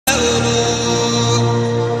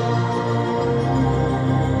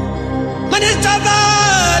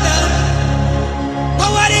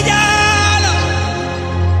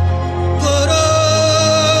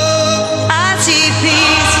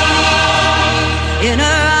in her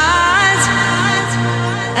eyes,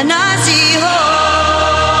 and I see hope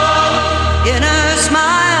in her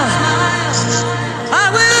smile.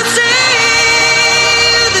 I will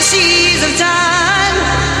sail the seas of time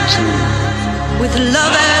with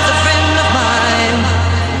love as a friend of mine.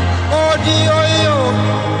 Oh, the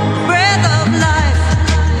breath of life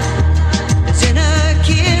is in her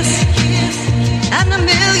kiss, and a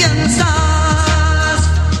million stars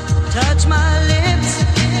touch my lips.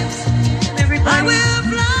 I will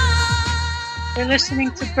fly. You're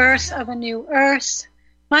listening to Birth of a New Earth.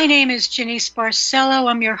 My name is Jeanice Barcelo.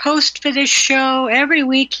 I'm your host for this show every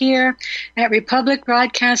week here at Republic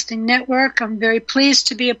Broadcasting Network. I'm very pleased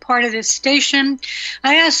to be a part of this station.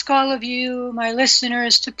 I ask all of you, my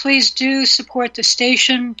listeners, to please do support the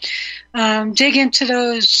station. Dig into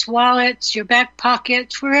those wallets, your back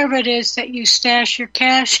pockets, wherever it is that you stash your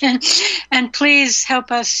cash, and please help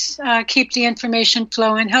us keep the information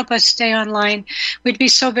flowing, help us stay online. We'd be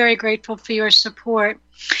so very grateful for your support.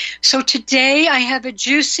 So today I have a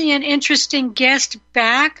juicy and interesting guest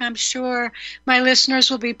back. I'm sure my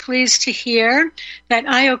listeners will be pleased to hear that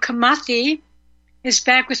Ayo Kamathi is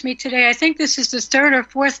back with me today. I think this is the third or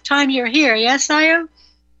fourth time you're here. Yes, Ayo?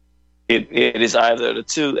 It is either of the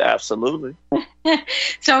two, absolutely.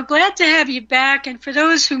 So glad to have you back. And for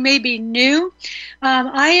those who may be new,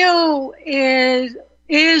 Ayo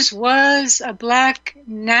was a Black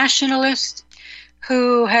nationalist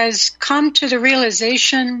who has come to the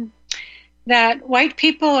realization that white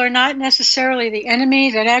people are not necessarily the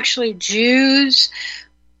enemy, that actually Jews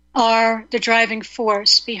are the driving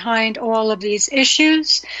force behind all of these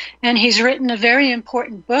issues. And he's written a very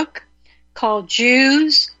important book called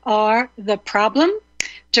Jews Are the Problem,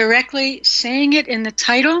 directly saying it in the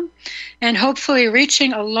title and hopefully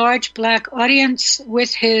reaching a large Black audience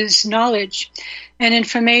with his knowledge and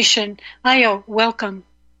information. Ayo, welcome.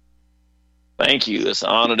 Thank you. It's an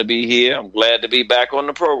honor to be here. I'm glad to be back on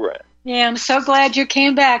the program. Yeah, I'm so glad you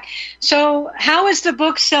came back. So how is the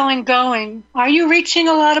book selling going? Are you reaching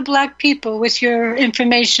a lot of Black people with your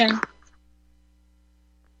information?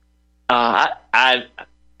 Let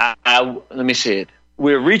me say it.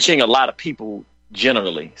 We're reaching a lot of people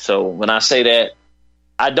generally. So when I say that,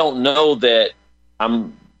 I don't know that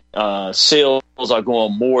sales are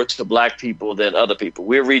going more to Black people than other people.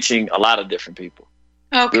 We're reaching a lot of different people.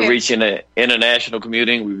 Okay. We're reaching the international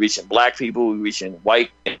community. We're reaching Black people. We're reaching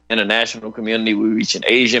white international community. We're reaching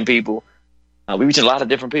Asian people. We're reaching a lot of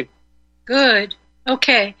different people. Good.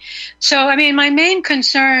 Okay. So, I mean, my main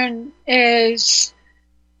concern is,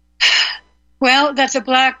 well, that the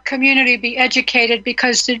Black community be educated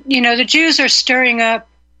because, the Jews are stirring up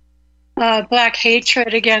Black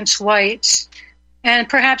hatred against whites. And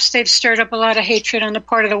perhaps they've stirred up a lot of hatred on the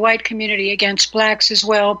part of the white community against Blacks as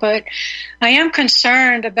well. But I am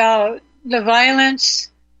concerned about the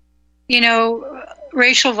violence,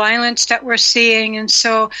 racial violence that we're seeing. And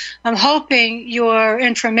so I'm hoping your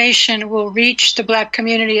information will reach the Black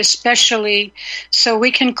community especially so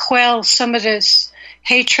we can quell some of this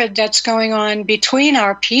hatred that's going on between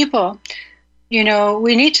our people. We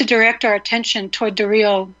need to direct our attention toward the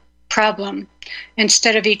real problem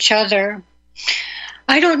instead of each other.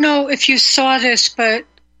 I don't know if you saw this, but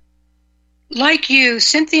like you,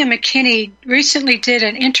 Cynthia McKinney recently did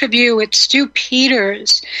an interview with Stu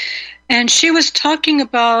Peters, and she was talking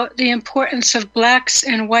about the importance of Blacks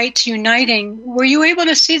and whites uniting. Were you able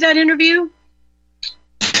to see that interview?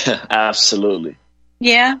 Absolutely.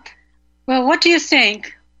 Yeah? Well, what do you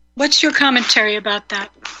think? What's your commentary about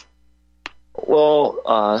that? Well,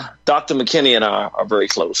 Dr. McKinney and I are very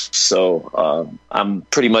close, so I'm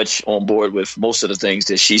pretty much on board with most of the things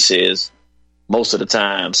that she says most of the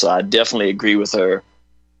time, so I definitely agree with her.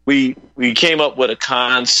 We came up with a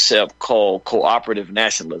concept called cooperative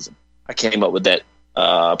nationalism. I came up with that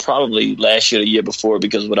probably last year or the year before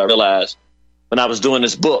because what I realized when I was doing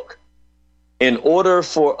this book, in order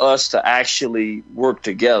for us to actually work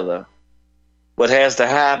together, what has to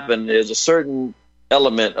happen is a certain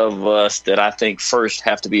element of us that I think first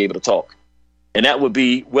have to be able to talk. And that would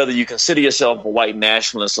be whether you consider yourself a white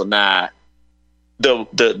nationalist or not,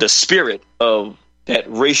 the spirit of that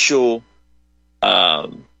racial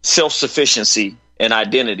self-sufficiency and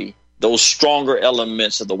identity, those stronger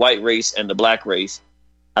elements of the white race and the Black race.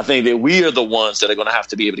 I think that we are the ones that are going to have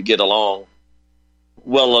to be able to get along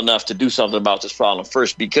well enough to do something about this problem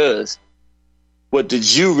first, because what the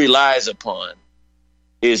Jew relies upon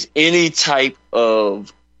is any type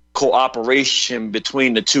of cooperation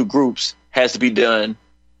between the two groups has to be done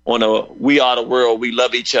on a we are the world, we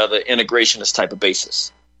love each other, integrationist type of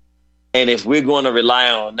basis. And if we're going to rely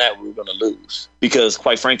on that, we're going to lose. Because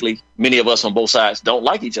quite frankly, many of us on both sides don't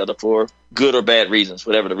like each other for good or bad reasons,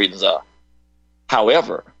 whatever the reasons are.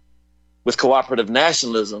 However, with cooperative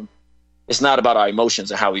nationalism, it's not about our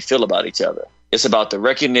emotions and how we feel about each other. It's about the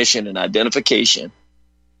recognition and identification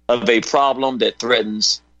of a problem that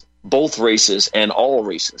threatens both races and all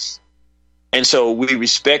races. And so we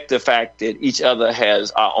respect the fact that each other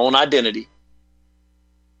has our own identity,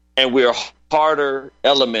 and we're harder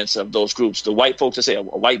elements of those groups. The white folks that say a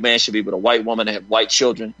white man should be with a white woman and have white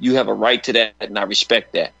children, you have a right to that, and I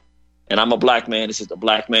respect that. And I'm a black man. This is the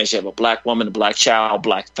black man should have a black woman, a black child,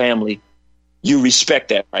 black family. You respect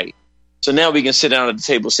that right. So now we can sit down at the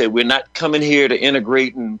table and say, we're not coming here to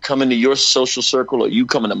integrate and come into your social circle or you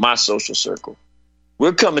come into my social circle.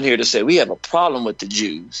 We're coming here to say we have a problem with the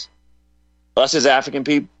Jews. Us as African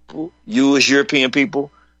people, you as European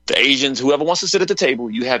people, the Asians, whoever wants to sit at the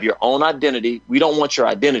table, you have your own identity. We don't want your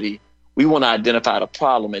identity. We want to identify the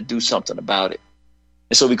problem and do something about it.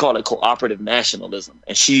 And so we call it cooperative nationalism.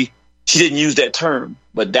 And she didn't use that term,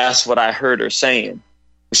 but that's what I heard her saying.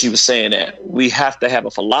 She was saying that we have to have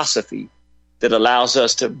a philosophy that allows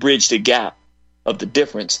us to bridge the gap of the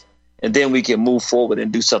difference, and then we can move forward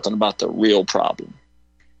and do something about the real problem.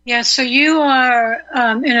 Yeah, so you are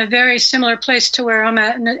in a very similar place to where I'm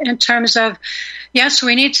at in terms of, yes,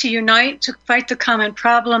 we need to unite to fight the common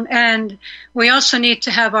problem, and we also need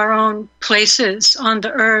to have our own places on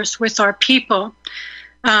the earth with our people,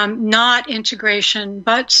 not integration,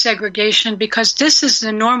 but segregation, because this is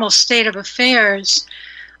the normal state of affairs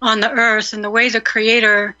on the earth, and the way the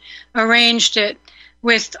Creator arranged it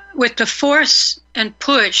with the force and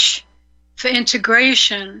push for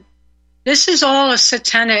integration. This is all a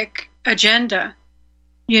satanic agenda,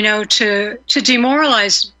 to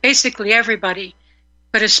demoralize basically everybody,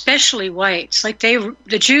 but especially whites. Like the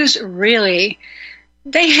Jews really,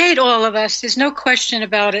 they hate all of us. There's no question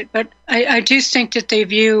about it. But I do think that they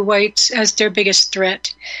view whites as their biggest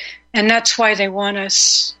threat. And that's why they want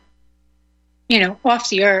us, off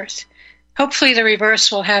the earth. Hopefully the reverse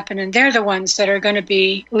will happen, and they're the ones that are going to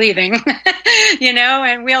be leaving,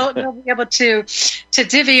 and we'll be able to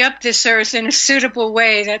divvy up this earth in a suitable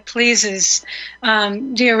way that pleases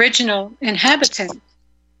the original inhabitants,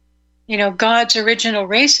 God's original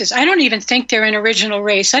races. I don't even think they're an original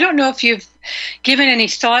race. I don't know if you've given any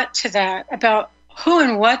thought to that, about who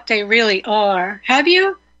and what they really are. Have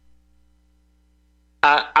you?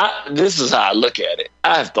 This is how I look at it.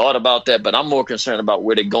 I have thought about that, but I'm more concerned about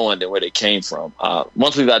where they're going than where they came from.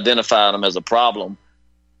 Once we've identified them as a problem,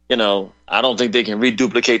 I don't think they can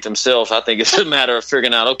reduplicate themselves. I think it's a matter of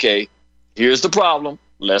figuring out, okay, here's the problem.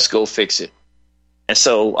 Let's go fix it. And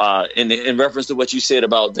so in reference to what you said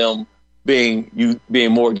about them being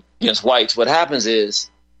more against whites, what happens is,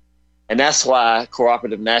 and that's why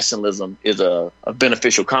cooperative nationalism is a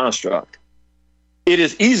beneficial construct. It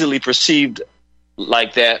is easily perceived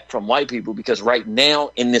like that from white people, because right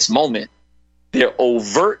now in this moment, their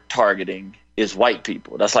overt targeting is white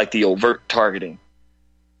people. That's like the overt targeting.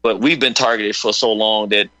 But we've been targeted for so long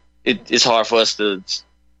that it's hard for us to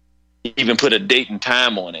even put a date and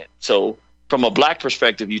time on it. So from a black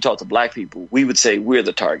perspective, you talk to black people, we would say we're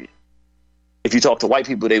the target. If you talk to white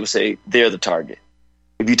people, they would say they're the target.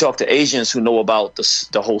 If you talk to Asians who know about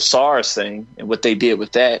the whole SARS thing and what they did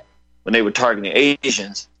with that when they were targeting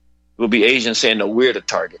Asians, it would be Asians saying, no, we're the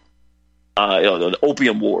target. The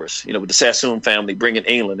opium wars, with the Sassoon family bringing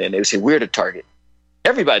England in, they would say, we're the target.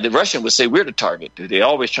 Everybody, the Russian would say, we're the target. They're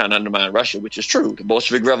always trying to undermine Russia, which is true. The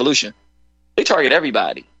Bolshevik Revolution, they target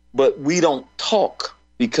everybody. But we don't talk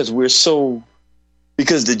because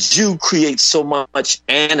the Jew creates so much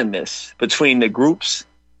animus between the groups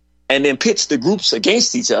and then pits the groups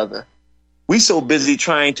against each other. We so busy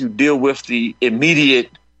trying to deal with the immediate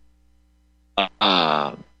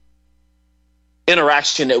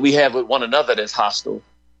interaction that we have with one another that's hostile,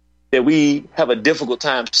 that we have a difficult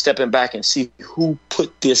time stepping back and see who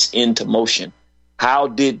put this into motion. How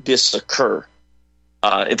did this occur?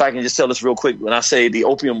 If I can just tell this real quick, when I say the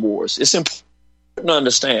opium wars, it's important to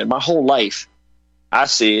understand. My whole life, I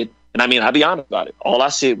said, and I mean, I'll be honest about it. All I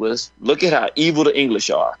said was, look at how evil the English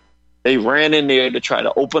are. They ran in there to try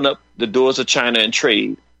to open up the doors of China and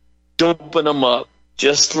trade, doping them up,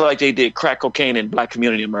 just like they did crack cocaine in black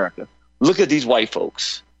community America. Look at these white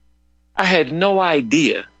folks. I had no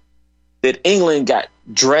idea that England got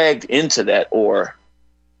dragged into that or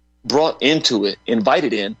brought into it,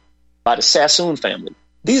 invited in by the Sassoon family.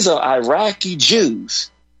 These are Iraqi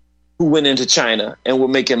Jews who went into China and were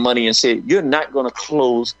making money and said, you're not going to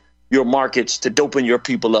close your markets to doping your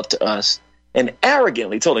people up to us. And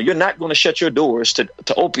arrogantly told them, you're not going to shut your doors to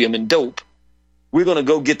opium and dope. we're going to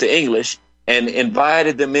go get the English, and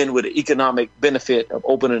invited them in with the economic benefit of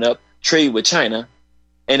opening up trade with China,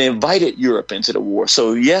 and invited Europe into the war.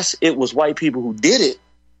 So yes, it was white people who did it,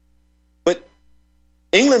 but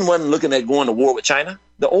England wasn't looking at going to war with China.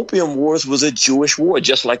 The Opium Wars was a Jewish war,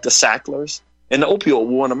 just like the Sacklers and the Opioid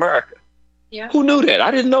War in America. Yeah. Who knew that?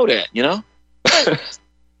 I didn't know that, you know? And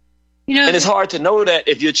it's hard to know that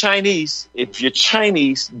if you're Chinese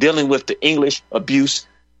dealing with the English abuse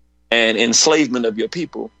and enslavement of your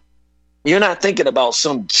people, you're not thinking about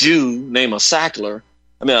some Jew named a Sackler,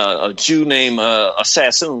 a Jew named a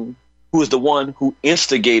Sassoon, who is the one who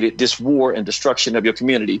instigated this war and destruction of your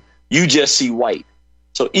community. You just see white.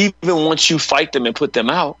 So even once you fight them and put them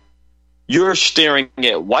out, you're staring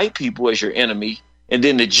at white people as your enemy. And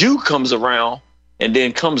then the Jew comes around and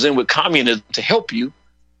then comes in with communism to help you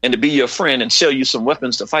and to be your friend and sell you some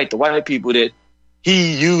weapons to fight the white people that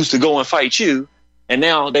he used to go and fight you. And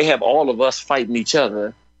now they have all of us fighting each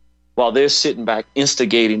other while they're sitting back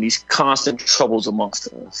instigating these constant troubles amongst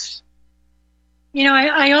us. You know,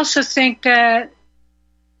 I also think that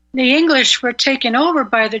the English were taken over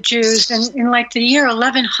by the Jews in like the year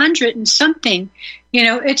 1100 and something. You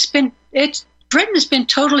know, Britain has been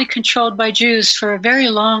totally controlled by Jews for a very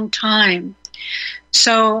long time.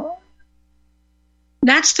 So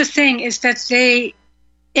that's the thing, is that they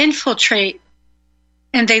infiltrate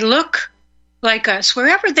and they look like us.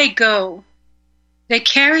 Wherever they go, they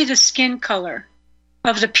carry the skin color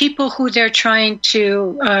of the people who they're trying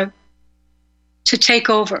to take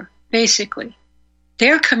over, basically.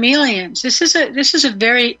 They're chameleons. This is a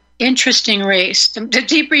very interesting race, the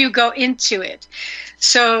deeper you go into it.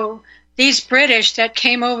 So these British that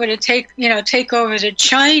came over to take over the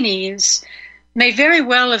Chinese may very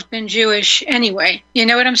well have been Jewish anyway. You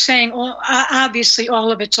know what I'm saying? Obviously,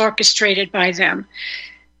 all of it's orchestrated by them.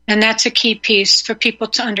 And that's a key piece for people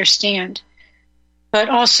to understand. But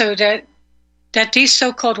also that these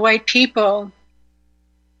so-called white people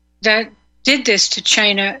that did this to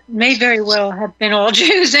China may very well have been all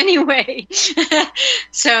Jews anyway.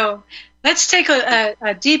 So let's take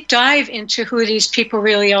a deep dive into who these people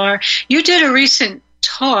really are. You did a recent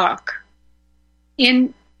talk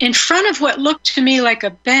in front of what looked to me like a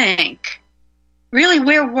bank. Really,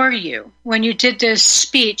 where were you when you did this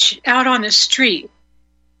speech out on the street?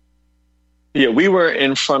 Yeah, we were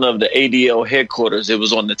in front of the ADL headquarters. It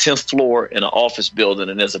was on the 10th floor in an office building,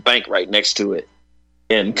 and there's a bank right next to it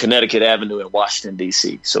in Connecticut Avenue in Washington,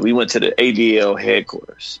 D.C. So we went to the ADL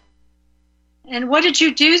headquarters. And what did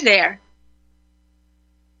you do there?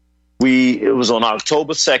 It was on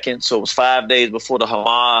October 2nd, so it was 5 days before the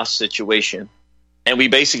Hamas situation. And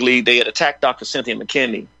they had attacked Dr. Cynthia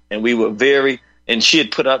McKinney, and we were and she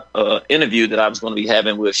had put up an interview that I was going to be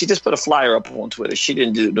having with. She just put a flyer up on Twitter. She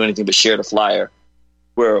didn't do anything but share the flyer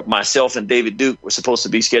where myself and David Duke were supposed to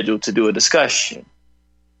be scheduled to do a discussion.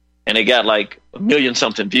 And it got like 1 million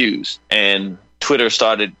something views. And Twitter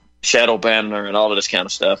started shadow banning her and all of this kind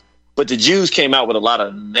of stuff. But the Jews came out with a lot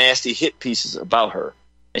of nasty hit pieces about her.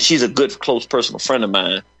 And she's a good, close personal friend of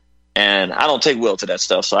mine. And I don't take well to that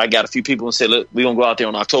stuff. So I got a few people and said, look, we're going to go out there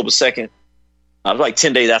on October 2nd. It was like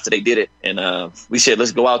 10 days after they did it. And we said,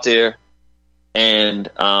 let's go out there and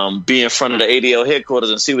be in front of the ADL headquarters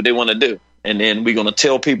and see what they want to do. And then we're going to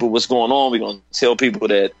tell people what's going on. We're going to tell people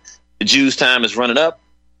that the Jews' time is running up.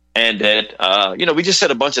 And that, we just said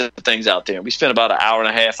a bunch of things out there. We spent about an hour and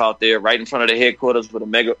a half out there right in front of the headquarters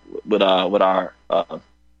with our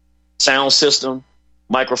sound system,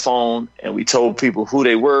 microphone. And we told people who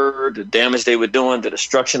they were, the damage they were doing, the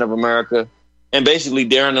destruction of America, and basically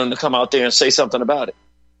daring them to come out there and say something about it.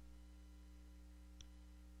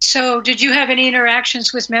 So did you have any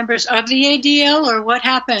interactions with members of the ADL, or what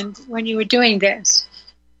happened when you were doing this?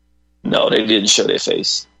 No, they didn't show their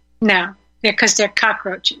face. No, because they're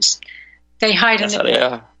cockroaches. They hide in the... That's how they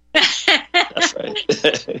are. That's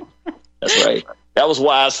right. That's right. That was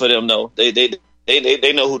wise for them, though.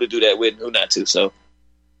 They know who to do that with and who not to. So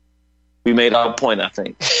we made our point, I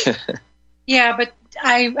think. Yeah, but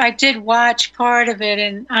I did watch part of it,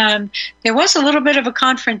 and there was a little bit of a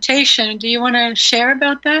confrontation. Do you want to share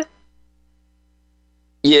about that?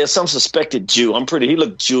 Yeah, some suspected Jew. He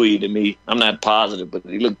looked Jewy to me. I'm not positive, but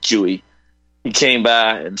he looked Jewy. He came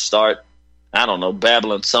by and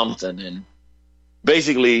babbling something. And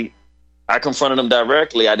basically, I confronted him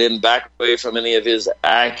directly. I didn't back away from any of his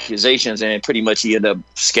accusations, and pretty much he ended up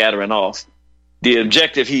scattering off. The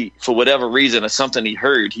objective, for whatever reason, or something he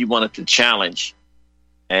heard, he wanted to challenge.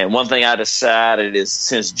 And one thing I decided is,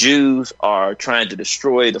 since Jews are trying to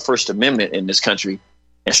destroy the First Amendment in this country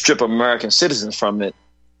and strip American citizens from it,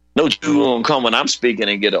 no Jew will come when I'm speaking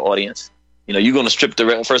and get an audience. you're going to strip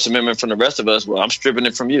the First Amendment from the rest of us. Well, I'm stripping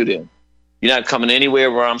it from you then. You're not coming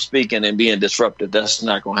anywhere where I'm speaking and being disruptive. That's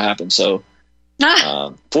not going to happen. So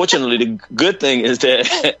fortunately, the good thing is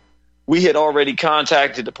that we had already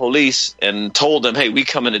contacted the police and told them, hey, we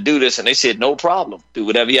coming to do this. And they said, no problem. Do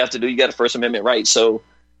whatever you have to do. You got a First Amendment right. So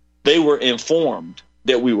they were informed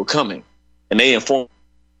that we were coming, and they informed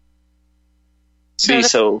me.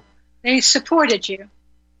 So they supported you.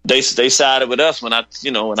 They sided with us when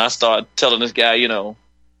I started telling this guy,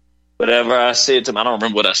 whatever I said to him, I don't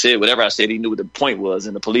remember what I said. Whatever I said, he knew what the point was,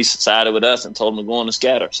 and the police sided with us and told him to go on and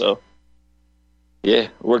scatter. So, yeah,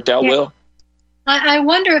 it worked out well. I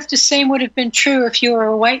wonder if the same would have been true if you were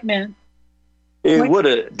a white man. It would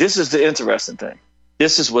have. This is the interesting thing.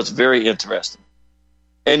 This is what's very interesting.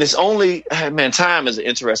 And it's only, time is an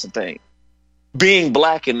interesting thing. Being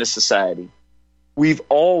black in this society, we've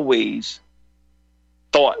always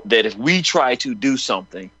thought that if we try to do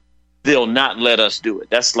something, they'll not let us do it.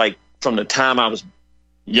 That's like from the time I was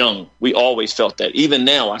young. We always felt that. Even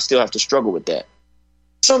now, I still have to struggle with that.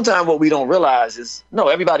 Sometimes what we don't realize is, no,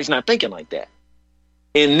 everybody's not thinking like that.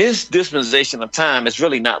 In this dispensation of time, it's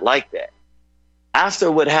really not like that.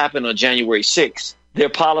 After what happened on January 6th, their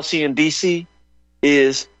policy in D.C.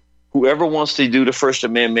 is whoever wants to do the First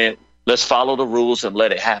Amendment, let's follow the rules and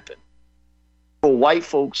let it happen. For white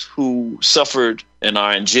folks who suffered and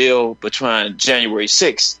are in jail between January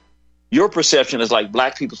 6th, your perception is like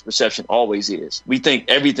black people's perception always is. We think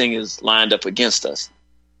everything is lined up against us.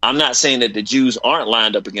 I'm not saying that the Jews aren't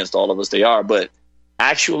lined up against all of us. They are. But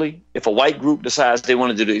actually, if a white group decides they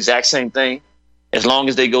want to do the exact same thing, as long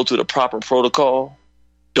as they go through the proper protocol,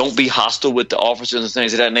 don't be hostile with the officers and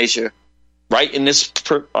things of that nature, right in this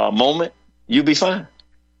moment, you'll be fine.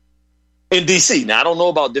 In D.C. Now, I don't know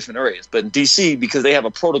about different areas, but in D.C., because they have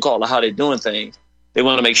a protocol of how they're doing things, they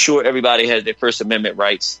want to make sure everybody has their First Amendment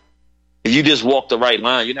rights. If you just walk the right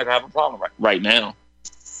line, you're not going to have a problem right now.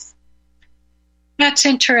 That's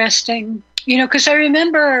interesting. Because I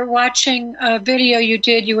remember watching a video you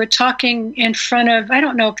did. You were talking in front of, I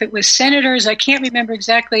don't know if it was senators. I can't remember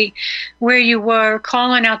exactly where you were,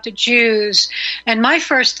 calling out the Jews. And my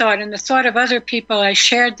first thought, and the thought of other people I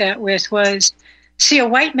shared that with, was, see, a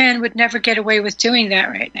white man would never get away with doing that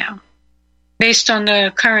right now, based on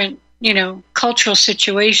the current, cultural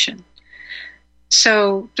situation.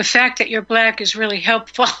 So the fact that you're black is really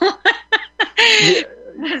helpful. Yeah.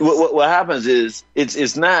 What happens is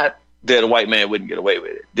it's not that a white man wouldn't get away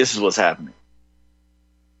with it. This is what's happening.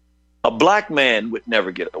 A black man would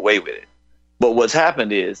never get away with it. But what's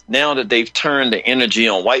happened is now that they've turned the energy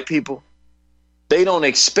on white people, they don't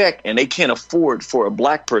expect and they can't afford for a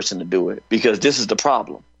black person to do it, because this is the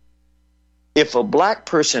problem. If a black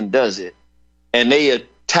person does it and they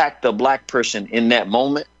attack the black person in that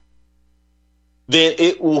moment, then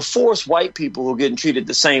it will force white people who are getting treated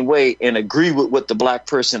the same way and agree with what the black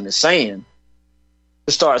person is saying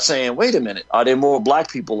to start saying, wait a minute, are there more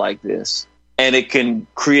black people like this? And it can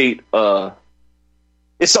create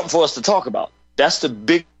it's something for us to talk about. That's the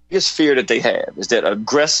biggest fear that they have, is that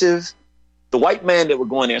the white man that would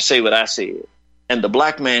go in there and say what I said, and the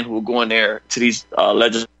black man who will go in there to these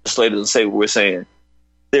legislators and say what we're saying.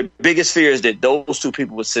 Their biggest fear is that those two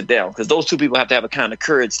people would sit down, because those two people have to have a kind of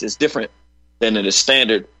courage that's different than it is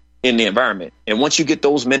standard in the environment. And once you get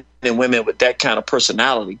those men and women with that kind of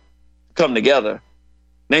personality come together,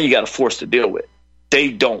 then you got a force to deal with. They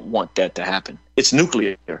don't want that to happen. It's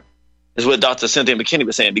nuclear, is what Dr. Cynthia McKinney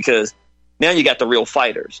was saying, because now you got the real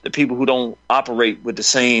fighters, the people who don't operate with the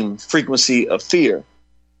same frequency of fear,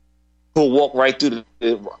 who will walk right through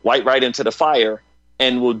right into the fire,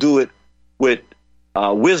 and will do it with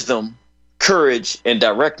wisdom, courage, and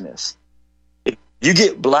directness. If you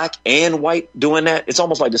get black and white doing that, it's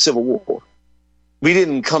almost like the Civil War. We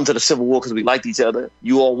didn't come to the Civil War because we liked each other.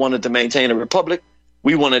 You all wanted to maintain a republic.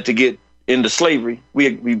 We wanted to get into slavery. We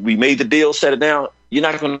made the deal, set it down. You're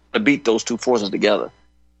not going to beat those two forces together.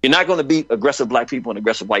 You're not going to beat aggressive black people and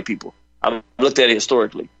aggressive white people. I've looked at it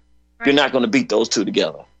historically. Right. You're not going to beat those two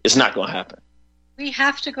together. It's not going to happen. We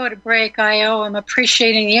have to go to break, I.O. I'm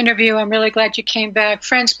appreciating the interview. I'm really glad you came back.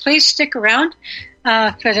 Friends, please stick around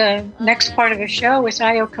for the next part of the show with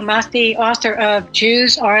I.O. Kamathi, author of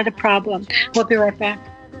Jews Are the Problem. We'll be right back.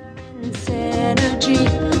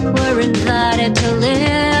 We're invited to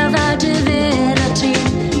live our divinity.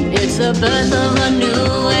 It's the birth of a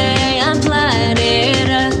new way on planet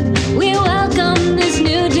Earth. We welcome this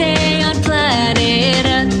new day on planet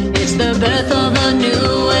Earth. It's the birth of a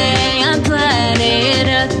new way on planet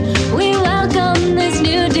Earth. We welcome this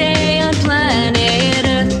new day on planet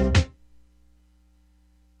Earth.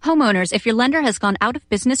 Homeowners, if your lender has gone out of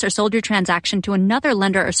business or sold your transaction to another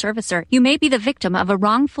lender or servicer, you may be the victim of a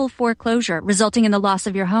wrongful foreclosure, resulting in the loss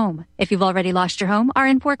of your home. If you've already lost your home, are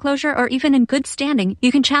in foreclosure, or even in good standing,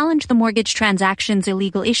 you can challenge the mortgage transaction's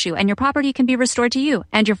illegal issue, and your property can be restored to you,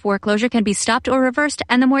 and your foreclosure can be stopped or reversed,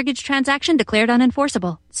 and the mortgage transaction declared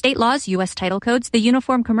unenforceable. State laws, U.S. title codes, the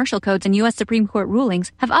Uniform Commercial Codes, and U.S. Supreme Court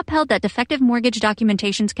rulings have upheld that defective mortgage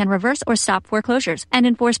documentations can reverse or stop foreclosures and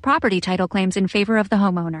enforce property title claims in favor of the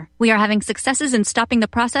homeowner. We are having successes in stopping the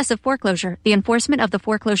process of foreclosure, the enforcement of the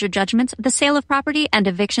foreclosure judgments, the sale of property, and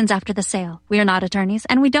evictions after the sale. We are not attorneys,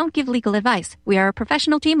 and we don't give legal advice. We are a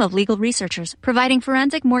professional team of legal researchers, providing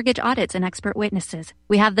forensic mortgage audits and expert witnesses.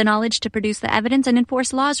 We have the knowledge to produce the evidence and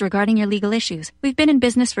enforce laws regarding your legal issues. We've been in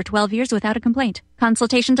business for 12 years without a complaint.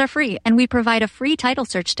 Consultations are free, and we provide a free title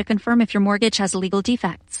search to confirm if your mortgage has legal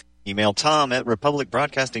defects. Email Tom at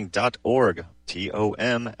republicbroadcasting.org.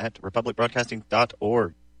 TOM at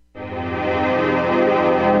republicbroadcasting.org.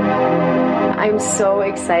 I'm so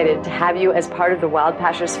excited to have you as part of the Wild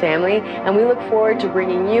Pastures family, and we look forward to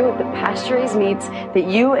bringing you the pasture-raised meats that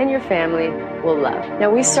you and your family will love.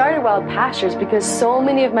 Now, we started Wild Pastures because so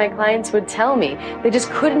many of my clients would tell me they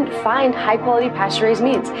just couldn't find high-quality pasture-raised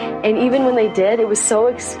meats, and even when they did, it was so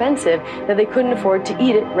expensive that they couldn't afford to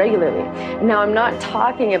eat it regularly. Now, I'm not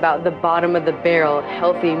talking about the bottom-of-the-barrel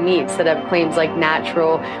healthy meats that have claims like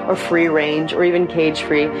natural or free-range or even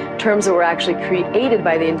cage-free, terms that were actually created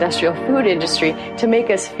by the industrial food industry to make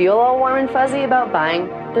us feel all warm and fuzzy about buying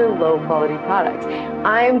their low-quality products.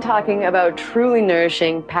 I'm talking about truly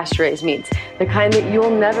nourishing pasture-raised meats, the kind that you'll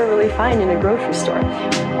never really find in a grocery store.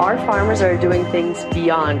 Our farmers are doing things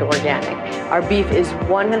beyond organic. Our beef is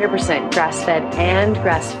 100% grass-fed and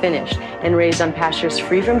grass-finished and raised on pastures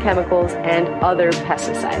free from chemicals and other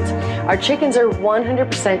pesticides. Our chickens are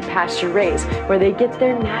 100% pasture-raised, where they get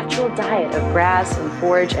their natural diet of grass and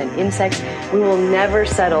forage and insects. We will never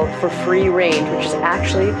settle for free range, which is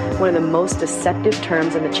actually one of the most deceptive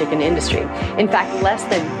terms in the chicken industry. In fact, less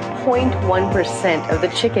than 0.1% of the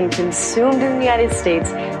chicken consumed in the United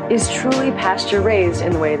States is truly pasture-raised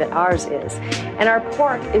in the way that ours is. And our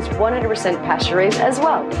pork is 100% pasture-raised as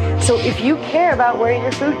well. So if you care about where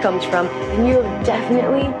your food comes from, then you have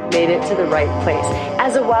definitely made it to the right place.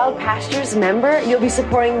 As a Wild Pastures member, you'll be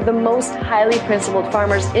supporting the most highly principled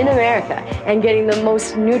farmers in America and getting the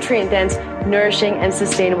most nutrient-dense, nourishing, and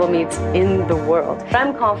sustainable meats in the world.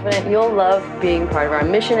 I'm confident you'll love being part of our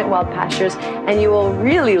mission at Wild Pastures, and you will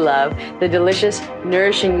really love the delicious,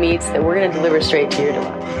 nourishing meats that we're going to deliver straight to your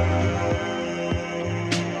door.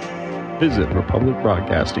 Visit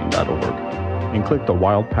republicbroadcasting.org and click the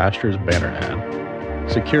Wild Pastures banner ad.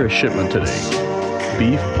 Secure a shipment today.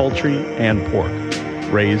 Beef, poultry, and pork,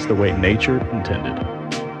 raised the way nature intended.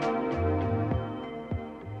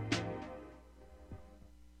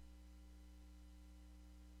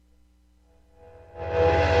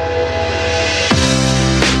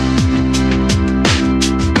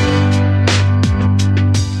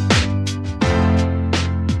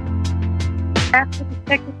 After the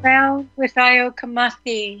second round with Io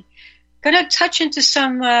Kamathi, going to touch into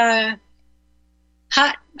some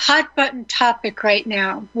hot button topic right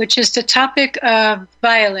now, which is the topic of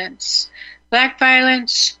violence, black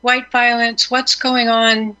violence, white violence, what's going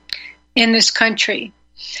on in this country.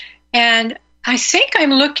 And I think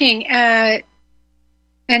I'm looking at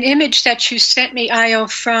an image that you sent me, Io,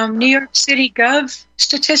 from New York City Gov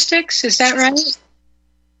statistics. Is that right?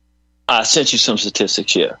 I sent you some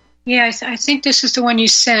statistics, yeah. Yeah, I think this is the one you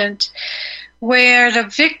sent, where the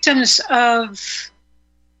victims of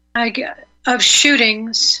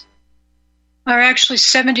shootings are actually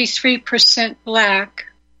 73% black,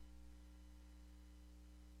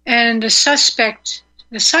 and the suspect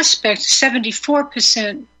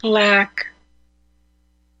 74% black,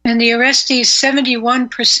 and the arrestees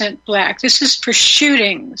 71% black. This is for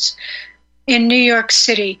shootings in New York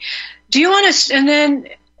City. Do you want to? And then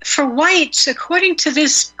for whites, according to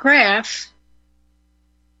this graph,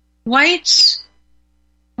 whites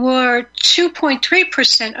were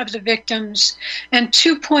 2.3% of the victims and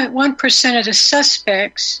 2.1% of the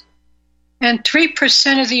suspects and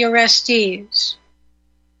 3% of the arrestees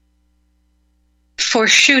for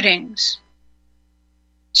shootings.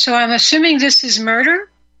 So I'm assuming this is murder,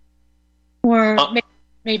 or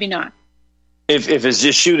maybe not. If it's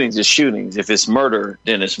just shootings, it's shootings. If it's murder,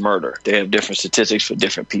 then it's murder. They have different statistics for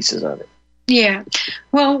different pieces of it. Yeah.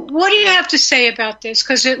 Well, what do you have to say about this?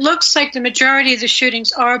 Because it looks like the majority of the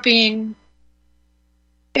shootings are being,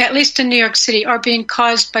 at least in New York City, are being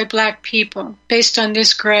caused by black people, based on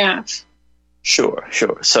this graph. Sure.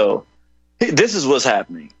 So this is what's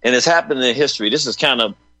happening. And it's happened in history. This is kind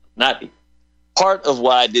of not part of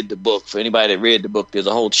why I did the book, for anybody that read the book, there's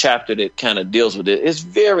a whole chapter that kind of deals with it. It's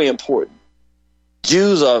very important.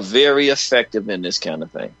 Jews are very effective in this kind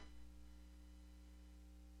of thing.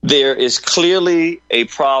 There is clearly a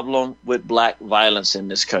problem with black violence in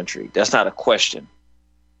this country. That's not a question.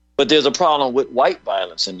 But there's a problem with white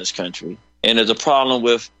violence in this country. And there's a problem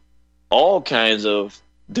with all kinds of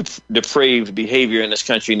depraved behavior in this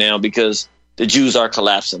country now because the Jews are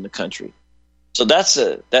collapsing the country. So that's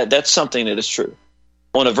something that is true.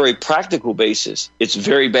 On a very practical basis, it's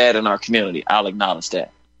very bad in our community. I'll acknowledge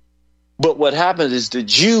that. But what happens is the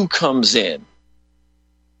Jew comes in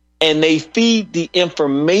and they feed the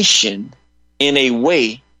information in a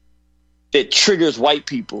way that triggers white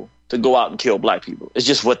people to go out and kill black people. It's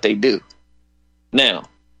just what they do. Now,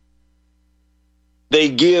 they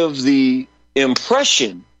give the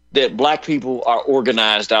impression that black people are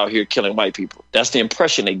organized out here killing white people. That's the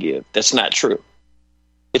impression they give. That's not true.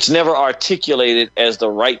 It's never articulated as the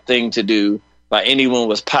right thing to do by anyone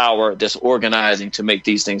with power that's organizing to make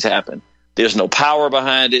these things happen. There's no power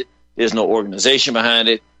behind it. There's no organization behind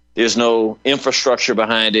it. There's no infrastructure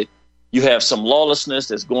behind it. You have some lawlessness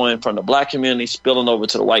that's going from the black community spilling over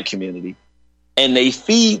to the white community. And they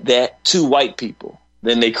feed that to white people.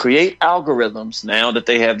 Then they create algorithms now that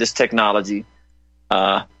they have this technology.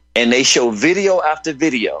 And they show video after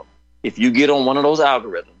video, if you get on one of those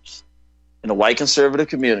algorithms in the white conservative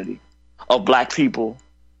community, of black people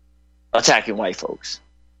attacking white folks.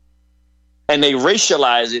 And they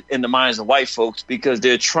racialize it in the minds of white folks because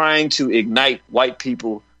they're trying to ignite white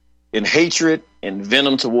people in hatred and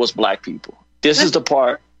venom towards black people. This is the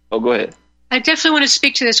part. Oh, go ahead. I definitely want to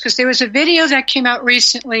speak to this because there was a video that came out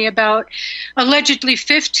recently about allegedly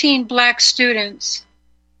 15 black students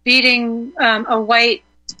beating a white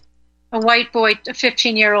boy, a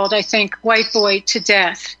 15-year-old, I think, white boy to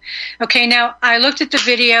death. Okay, now I looked at the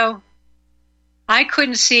video. I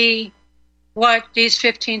couldn't see what these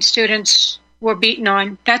 15 students were beaten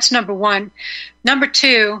on. That's number one. Number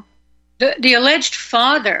two, the alleged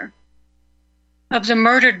father of the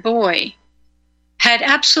murdered boy had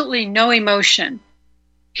absolutely no emotion.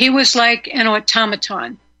 He was like an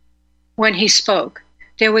automaton when he spoke.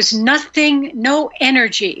 There was nothing, no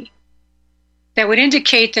energy that would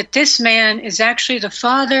indicate that this man is actually the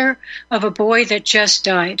father of a boy that just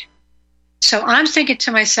died. So I'm thinking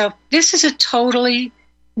to myself, this is a totally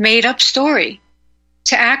made-up story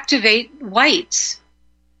to activate whites,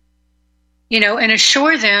 and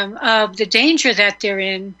assure them of the danger that they're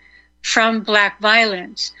in from black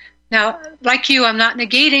violence. Now, like you, I'm not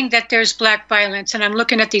negating that there's black violence, and I'm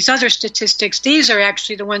looking at these other statistics. These are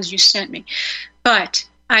actually the ones you sent me. But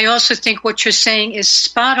I also think what you're saying is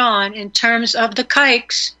spot on in terms of the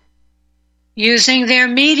kikes using their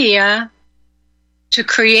media to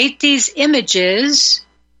create these images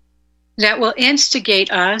that will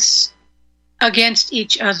instigate us against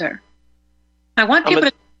each other. I want people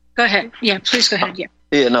to go ahead. Yeah, please go ahead. Yeah.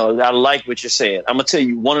 Yeah, no, I like what you're saying. I'm going to tell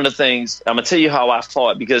you one of the things, I'm going to tell you how I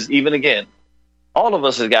fought, because even again, all of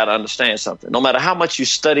us have got to understand something. No matter how much you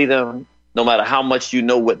study them, no matter how much you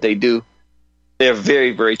know what they do, they're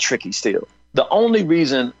very, very tricky still. The only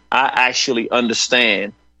reason I actually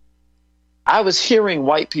understand, I was hearing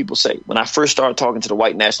white people say, when I first started talking to the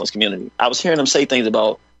white nationalist community, I was hearing them say things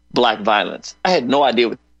about black violence. I had no idea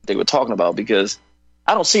what they were talking about because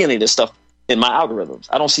I don't see any of this stuff in my algorithms.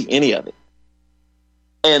 I don't see any of it.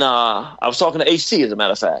 And I was talking to HT, as a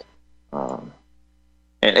matter of fact.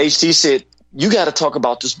 And HT said, you got to talk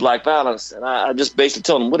about this black violence. And I just basically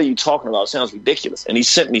told him, what are you talking about? It sounds ridiculous. And he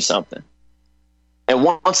sent me something. And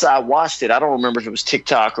once I watched it, I don't remember if it was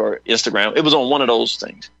TikTok or Instagram. It was on one of those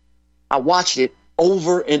things. I watched it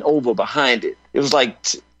over and over behind it. It was like,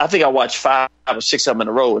 I think I watched 5 or 6 of them in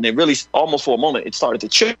a row. And it really, almost for a moment, it started to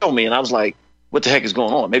chill me. And I was like, what the heck is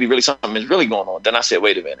going on? Maybe really something is really going on. Then I said,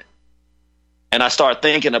 wait a minute. And I started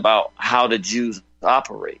thinking about how the Jews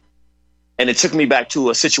operate. And it took me back to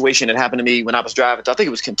a situation that happened to me when I was driving. I think it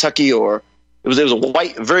was Kentucky, or it was a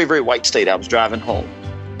white, very, very white state. I was driving home.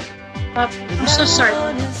 I'm so sorry.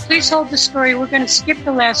 Please hold the story. We're going to skip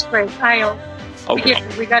the last break.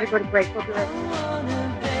 Okay. We got to go to break. We'll be right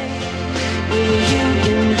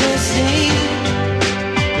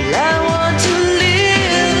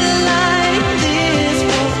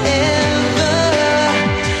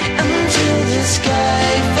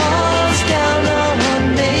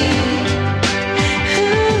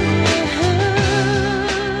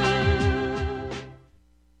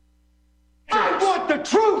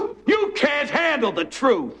the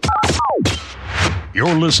truth.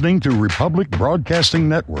 You're listening to Republic Broadcasting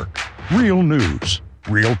Network. Real news,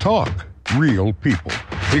 real talk, real people.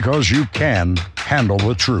 Because you can handle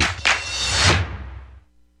the truth.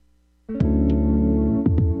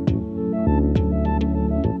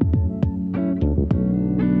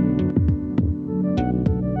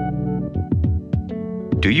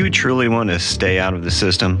 Do you truly want to stay out of the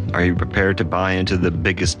system? Are you prepared to buy into the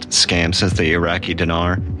biggest scam since the Iraqi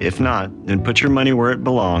dinar? If not, then put your money where it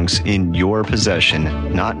belongs, in your possession,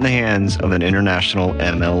 not in the hands of an international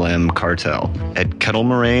MLM cartel. At Kettle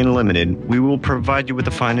Moraine Limited, we will provide you with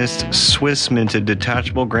the finest Swiss minted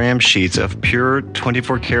detachable gram sheets of pure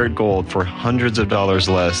 24-karat gold for hundreds of dollars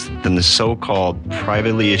less than the so-called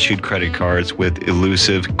privately issued credit cards with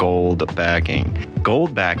elusive gold backing.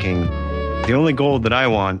 Gold backing? The only gold that I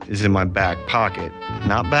want is in my back pocket,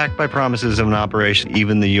 not backed by promises of an operation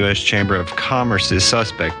even the U.S. Chamber of Commerce is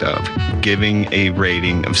suspect of, giving a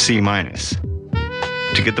rating of C-.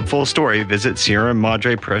 To get the full story, visit Sierra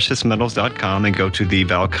Madre PreciousMetals.com and go to the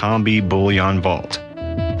Valcambi Bullion Vault.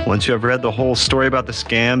 Once you have read the whole story about the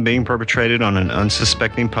scam being perpetrated on an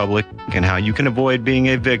unsuspecting public and how you can avoid being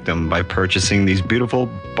a victim by purchasing these beautiful,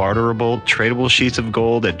 barterable, tradable sheets of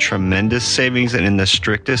gold at tremendous savings and in the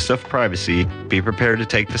strictest of privacy, be prepared to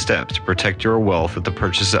take the steps to protect your wealth with the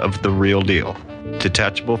purchase of the real deal.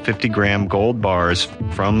 Detachable 50-gram gold bars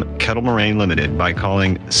from Kettle Moraine Limited by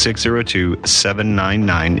calling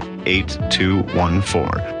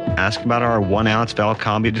 602-799-8214. Ask about our 1-ounce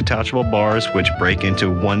Valcambi detachable bars, which break into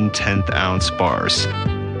 1/10-ounce bars.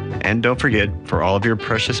 And don't forget, for all of your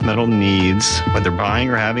precious metal needs, whether buying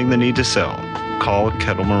or having the need to sell, call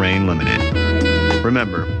Kettle Moraine Limited.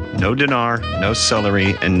 Remember, no dinar, no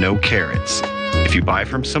celery, and no carrots. If you buy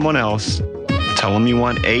from someone else, tell them you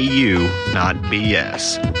want AU, not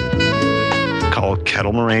BS. Call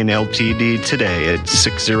Kettle Moraine Ltd. today at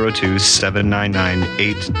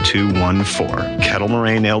 602-799-8214. Kettle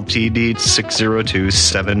Moraine Ltd.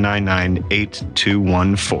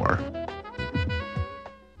 602-799-8214.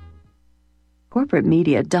 Corporate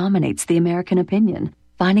media dominates the American opinion.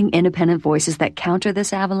 Finding independent voices that counter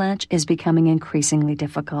this avalanche is becoming increasingly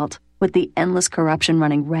difficult. With the endless corruption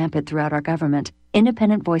running rampant throughout our government,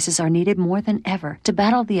 independent voices are needed more than ever to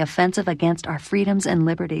battle the offensive against our freedoms and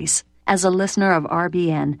liberties. As a listener of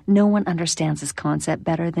RBN, no one understands this concept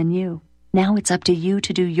better than you. Now it's up to you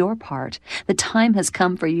to do your part. The time has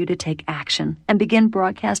come for you to take action and begin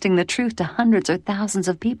broadcasting the truth to hundreds or thousands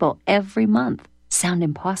of people every month. Sound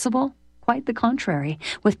impossible? Quite the contrary.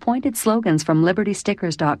 With pointed slogans from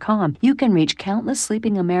LibertyStickers.com, you can reach countless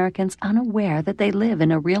sleeping Americans unaware that they live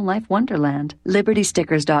in a real-life wonderland.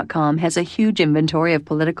 LibertyStickers.com has a huge inventory of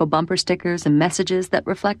political bumper stickers and messages that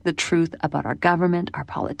reflect the truth about our government, our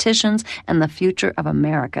politicians, and the future of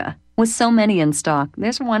America. With so many in stock,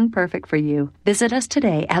 there's one perfect for you. Visit us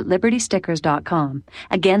today at LibertyStickers.com.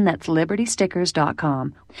 Again, that's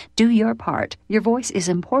LibertyStickers.com. Do your part. Your voice is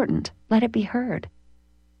important. Let it be heard.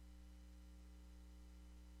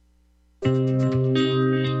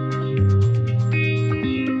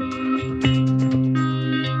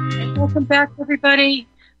 Welcome back, everybody.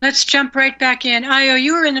 Let's jump right back in. Io,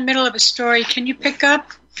 you were in the middle of a story. Can you pick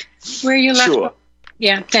up where you left Sure. off?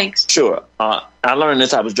 Yeah, thanks. Sure. I learned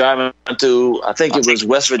this. I was driving to, I think it was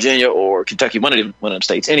West Virginia or Kentucky, one of them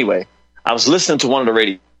states. Anyway, I was listening to one of the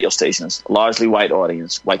radio stations, largely white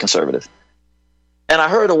audience, white conservative. And I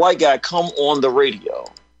heard a white guy come on the radio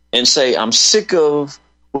and say, I'm sick of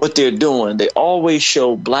what they're doing. They always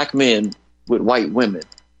show black men with white women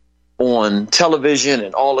on television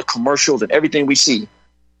and all the commercials and everything we see.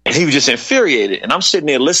 And he was just infuriated. And I'm sitting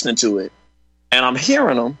there listening to it and I'm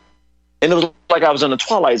hearing him. And it was like I was in the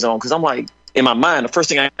Twilight Zone because I'm like, in my mind, the first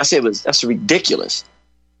thing I said was, that's ridiculous.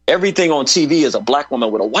 Everything on TV is a black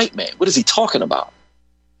woman with a white man. What is he talking about?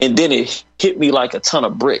 And then it hit me like a ton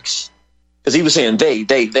of bricks because he was saying they.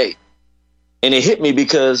 And it hit me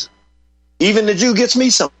because even the Jew gets me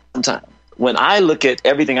sometimes. When I look at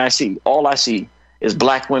everything I see, all I see is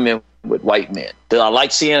black women with white men. Do I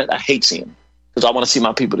like seeing it? I hate seeing it because I want to see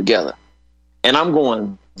my people together. And I'm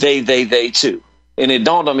going, they too. And it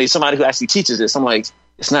dawned on me, somebody who actually teaches this, I'm like,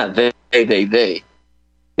 it's not they.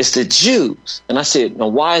 It's the Jews. And I said, now,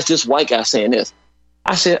 why is this white guy saying this?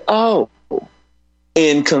 I said, oh,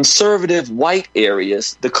 in conservative white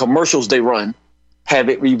areas, the commercials they run have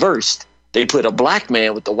it reversed. They put a black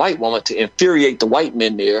man with the white woman to infuriate the white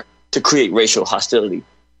men there to create racial hostility.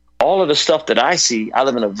 All of the stuff that I see, I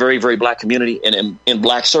live in a very, very black community and in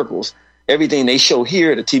black circles. Everything they show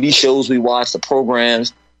here, the TV shows we watch, the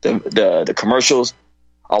programs, the commercials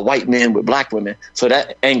are white men with black women. So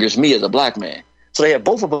that angers me as a black man. So they have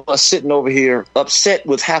both of us sitting over here upset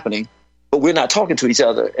with what's happening, but we're not talking to each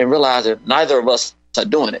other and realizing neither of us are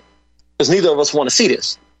doing it because neither of us want to see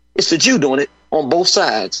this. It's the Jew doing it on both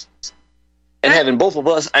sides and having both of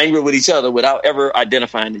us angry with each other without ever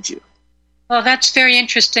identifying the Jew. Well, that's very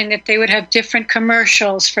interesting that they would have different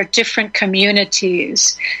commercials for different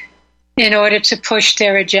communities in order to push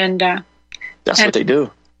their agenda. That's what they do.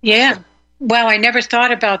 Yeah. Wow, I never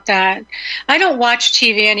thought about that. I don't watch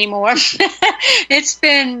TV anymore.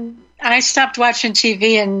 I stopped watching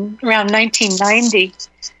TV in around 1990.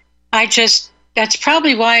 That's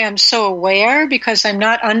probably why I'm so aware, because I'm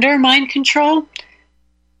not under mind control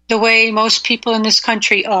the way most people in this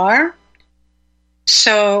country are.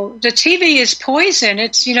 So the TV is poison.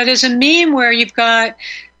 There's a meme where you've got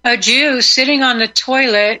a Jew sitting on the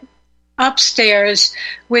toilet upstairs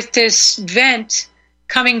with this vent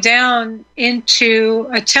coming down into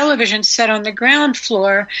a television set on the ground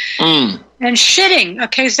floor and shitting.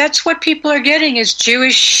 Okay, so that's what people are getting is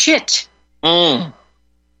Jewish shit. People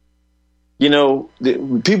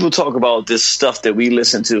talk about this stuff that we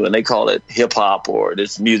listen to and they call it hip hop, or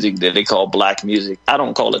this music that they call black music. I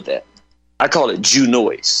don't call it that. I call it Jew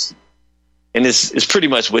noise. And it's pretty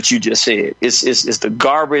much what you just said. It's the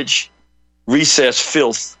garbage, recessed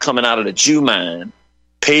filth coming out of the Jew mind,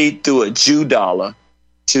 paid through a Jew dollar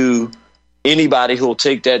to anybody who will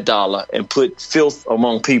take that dollar and put filth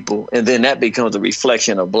among people. And then that becomes a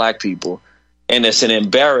reflection of black people. And it's an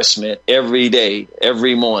embarrassment every day,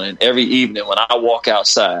 every morning, every evening when I walk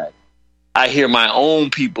outside. I hear my own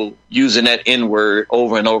people using that N-word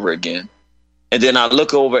over and over again. And then I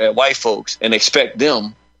look over at white folks and expect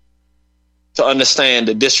them to understand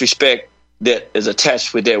the disrespect that is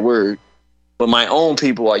attached with that word. But my own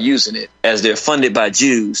people are using it as they're funded by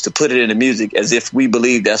Jews to put it in the music as if we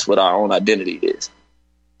believe that's what our own identity is.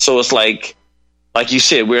 So it's like you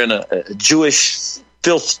said, we're in a Jewish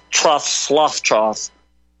sloth trough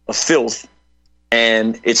of filth.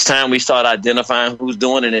 And it's time we start identifying who's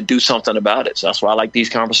doing it and do something about it. So that's why I like these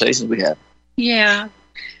conversations we have. Yeah.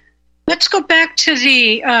 Let's go back to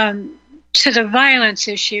the violence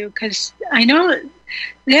issue, because I know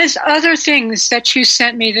there's other things that you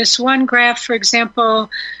sent me. This one graph, for example,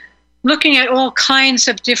 looking at all kinds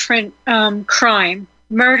of different crime,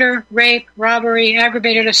 murder, rape, robbery,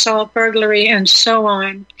 aggravated assault, burglary, and so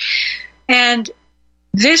on. And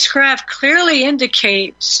this graph clearly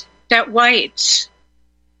indicates that whites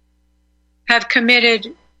have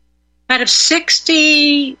committed, out of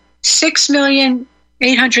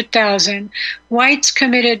 66,800,000, whites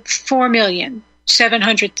committed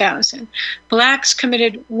 4,700,000. Blacks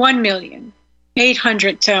committed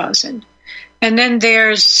 1,800,000. And then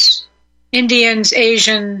there's Indians,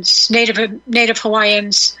 Asians, Native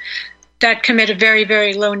Hawaiians that commit a very,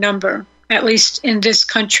 very low number, at least in this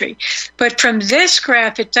country. But from this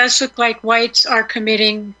graph, it does look like whites are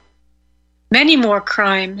committing many more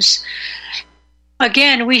crimes.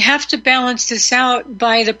 Again, we have to balance this out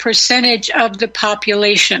by the percentage of the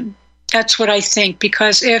population. That's what I think,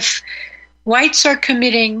 because if whites are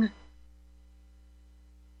committing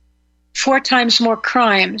 4 times more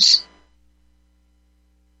crimes,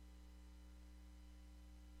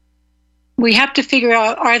 we have to figure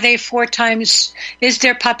out, is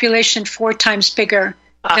their population 4 times bigger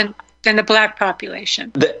than the black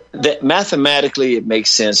population? That mathematically it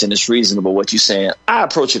makes sense and it's reasonable what you're saying. I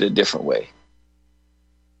approach it a different way.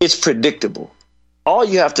 It's predictable. All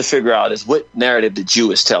you have to figure out is what narrative the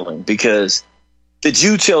Jew is telling, because the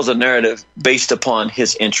Jew tells a narrative based upon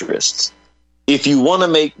his interests. If you want to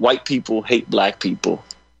make white people hate black people,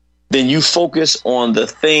 then you focus on the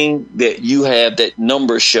thing that you have that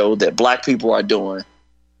numbers show that black people are doing,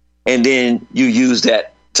 and then you use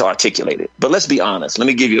that to articulate it. But let's be honest. Let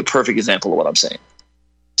me give you a perfect example of what I'm saying.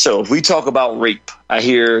 So if we talk about rape, I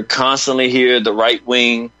constantly hear the right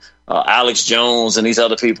wing, Alex Jones and these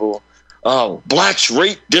other people, blacks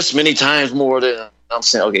rape this many times more than. I'm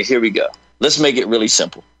saying, okay, here we go. Let's make it really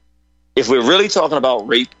simple. If we're really talking about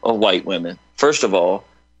rape of white women, first of all,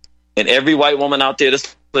 and every white woman out there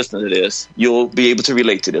that's listening to this, you'll be able to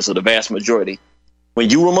relate to this, or the vast majority. When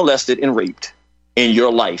you were molested and raped in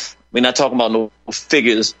your life, we're not talking about no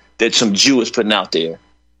figures that some Jew is putting out there.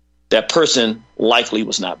 That person likely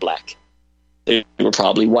was not black. They were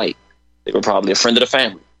probably white. They were probably a friend of the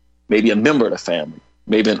family, maybe a member of the family,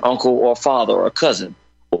 maybe an uncle or a father or a cousin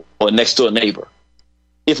or a next door neighbor.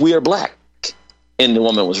 If we are black and the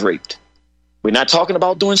woman was raped, we're not talking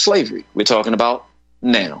about during slavery. We're talking about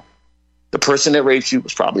now. The person that raped you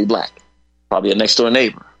was probably black, probably a next door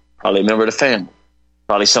neighbor, probably a member of the family,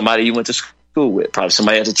 probably somebody you went to school with, probably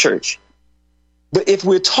somebody at the church. But if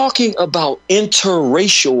we're talking about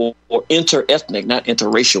interracial or interethnic, not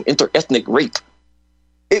interracial, interethnic rape,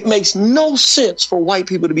 it makes no sense for white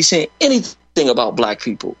people to be saying anything about black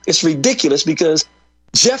people. It's ridiculous because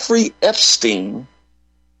Jeffrey Epstein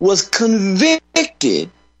was convicted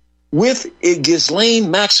with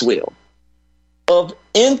Ghislaine Maxwell of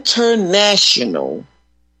international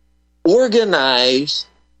organized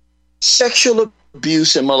sexual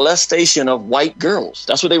abuse and molestation of white girls.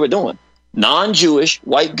 That's what they were doing. Non-Jewish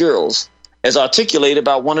white girls, as articulated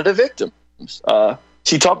by one of the victims.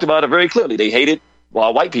 She talked about it very clearly. They hated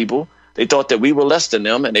white people. They thought that we were less than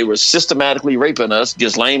them, and they were systematically raping us.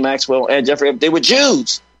 Ghislaine Maxwell and Jeffrey, they were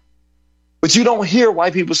Jews. But you don't hear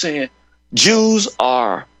white people saying Jews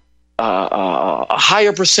are a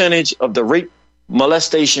higher percentage of the rape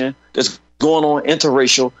molestation that's going on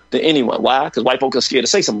interracial than anyone. Why? Because white folk are scared to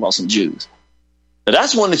say something about some Jews. Now,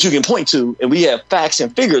 that's one that you can point to, and we have facts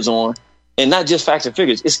and figures on, and not just facts and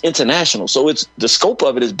figures. It's international. So it's the scope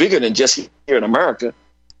of it is bigger than just here in America.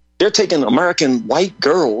 They're taking American white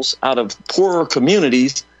girls out of poorer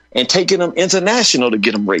communities and taking them international to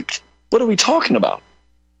get them raped. What are we talking about?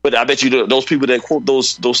 But I bet you those people that quote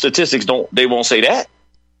those statistics they won't say that.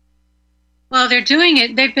 Well, they're doing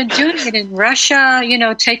it. They've been doing it in Russia,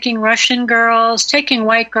 taking Russian girls, taking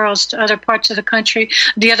white girls to other parts of the country,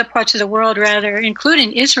 the other parts of the world, rather,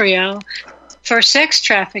 including Israel, for sex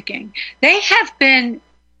trafficking. They have been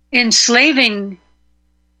enslaving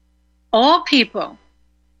all people,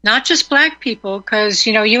 not just black people, because,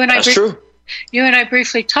 you and I... That's true. You and I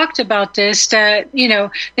briefly talked about this, that,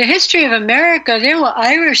 the history of America, there were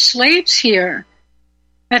Irish slaves here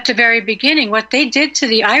at the very beginning. What they did to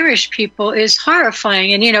the Irish people is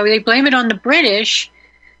horrifying. And, they blame it on the British.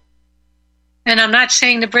 And I'm not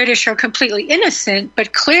saying the British are completely innocent,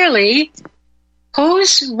 but clearly,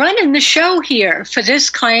 who's running the show here for this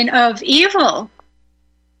kind of evil?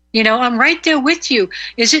 I'm right there with you.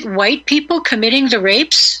 Is it white people committing the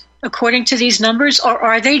rapes, according to these numbers, or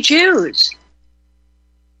are they Jews?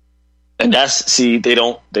 And they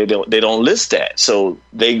don't list that. So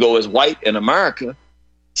they go as white in America.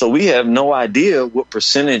 So we have no idea what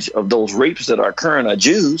percentage of those rapes that are occurring are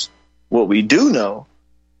Jews. What we do know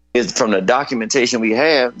is from the documentation we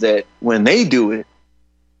have that when they do it,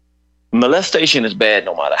 molestation is bad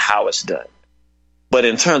no matter how it's done. But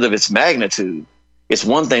in terms of its magnitude, it's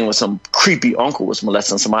one thing when some creepy uncle was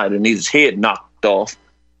molesting somebody that needs his head knocked off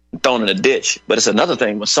and thrown in a ditch. But it's another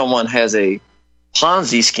thing when someone has a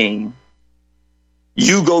Ponzi scheme.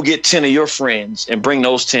 You go get 10 of your friends and bring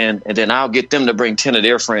those 10, and then I'll get them to bring 10 of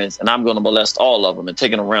their friends, and I'm going to molest all of them and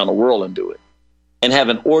take them around the world and do it. And have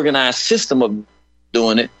an organized system of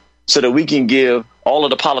doing it so that we can give all of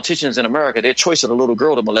the politicians in America their choice of the little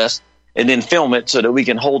girl to molest and then film it so that we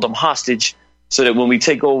can hold them hostage so that when we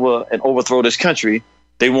take over and overthrow this country,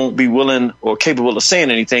 they won't be willing or capable of saying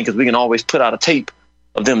anything because we can always put out a tape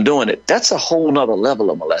of them doing it. That's a whole nother level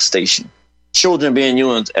of molestation. Children being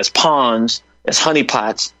used as pawns, as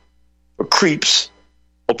honeypots, or creeps,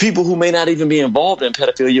 or people who may not even be involved in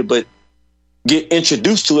pedophilia, but get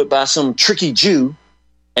introduced to it by some tricky Jew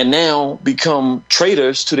and now become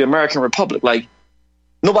traitors to the American Republic. Like,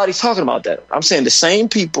 nobody's talking about that. I'm saying the same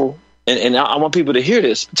people, and I want people to hear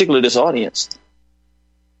this, particularly this audience.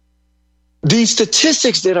 These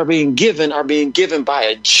statistics that are being given by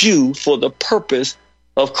a Jew for the purpose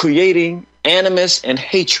of creating animus and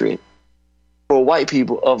hatred for white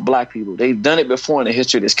people of black people. They've done it before in the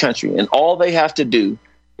history of this country. And all they have to do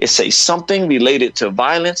is say something related to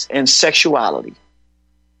violence and sexuality.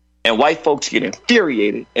 And white folks get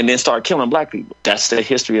infuriated and then start killing black people. That's the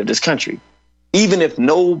history of this country. Even if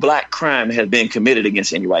no black crime has been committed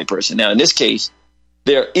against any white person. Now, in this case,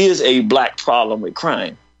 there is a black problem with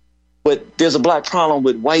crime, but there's a black problem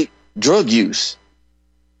with white drug use.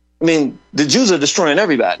 I mean, the Jews are destroying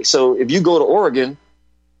everybody. So if you go to Oregon,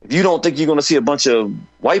 if you don't think you're going to see a bunch of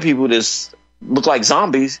white people that look like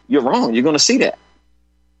zombies, you're wrong. You're going to see that.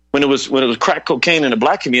 When it was crack cocaine in the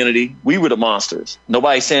black community, we were the monsters.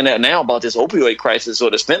 Nobody's saying that now about this opioid crisis or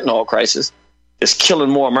this fentanyl crisis. It's killing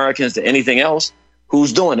more Americans than anything else.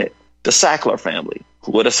 Who's doing it? The Sackler family.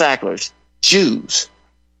 Who are the Sacklers? Jews.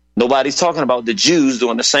 Nobody's talking about the Jews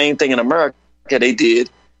doing the same thing in America they did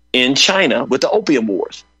in China with the opium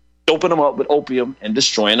wars. Doping them up with opium and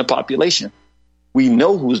destroying the population. We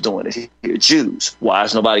know who's doing it here, Jews. Why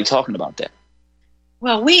is nobody talking about that?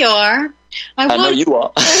 Well, we are. I know you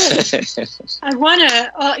are. I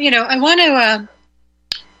want to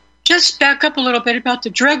just back up a little bit about the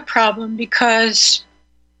drug problem, because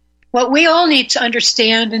what we all need to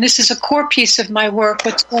understand, and this is a core piece of my work,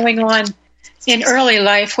 what's going on in early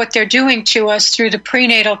life, what they're doing to us through the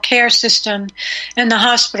prenatal care system and the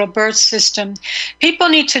hospital birth system. People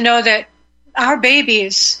need to know that our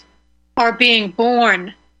babies are being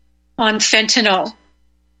born on fentanyl.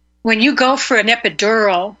 When you go for an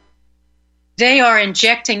epidural, they are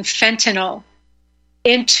injecting fentanyl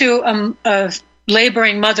into a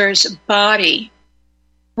laboring mother's body.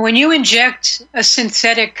 When you inject a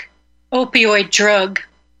synthetic opioid drug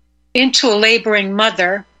into a laboring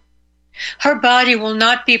mother, her body will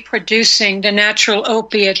not be producing the natural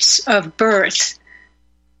opiates of birth,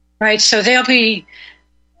 right? So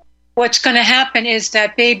what's going to happen is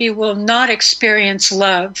that baby will not experience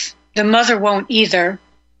love. The mother won't either,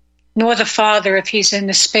 nor the father if he's in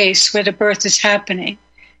the space where the birth is happening.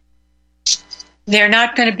 They're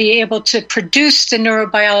not going to be able to produce the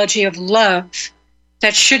neurobiology of love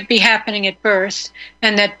that should be happening at birth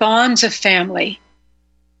and that bonds a family.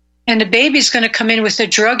 And the baby's going to come in with a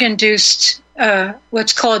drug-induced,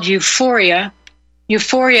 what's called euphoria.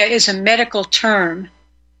 Euphoria is a medical term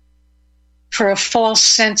for a false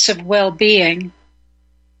sense of well-being.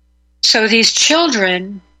 So these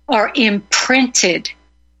children are imprinted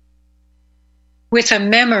with a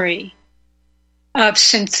memory of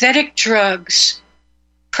synthetic drugs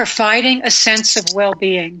providing a sense of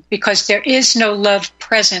well-being because there is no love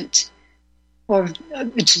present, or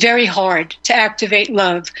it's very hard to activate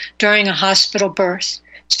love during a hospital birth.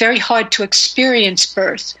 It's very hard to experience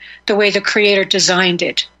birth the way the Creator designed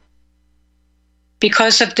it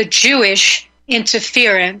because of the Jewish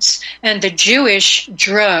interference and the Jewish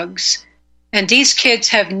drugs. And these kids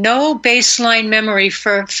have no baseline memory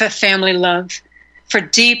for family love, for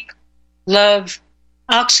deep love,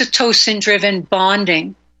 oxytocin-driven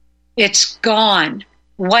bonding. It's gone,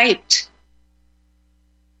 wiped.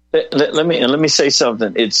 Let me say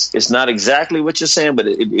something. It's not exactly what you're saying, but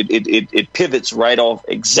it pivots right off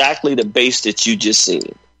exactly the base that you just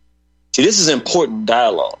said. See, this is important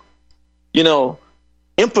dialogue. You know,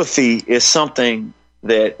 empathy is something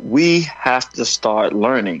that we have to start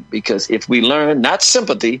learning, because if we learn not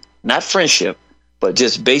sympathy, not friendship, but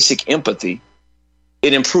just basic empathy,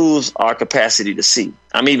 it improves our capacity to see.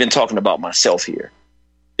 I'm even talking about myself here.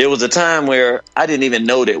 There was a time where I didn't even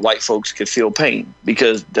know that white folks could feel pain,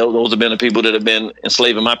 because those have been the people that have been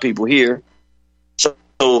enslaving my people here. So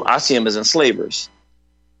I see them as enslavers.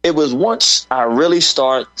 It was once I really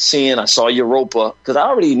I saw Europa, because I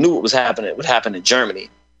already knew what was happening. It would happen in Germany.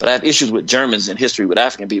 But I have issues with Germans in history with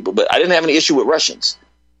African people. But I didn't have any issue with Russians.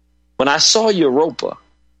 When I saw Europa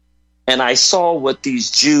and I saw what these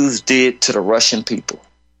Jews did to the Russian people,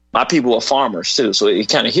 my people are farmers too. So it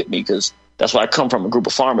kind of hit me, because that's where I come from, a group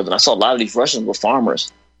of farmers. And I saw a lot of these Russians were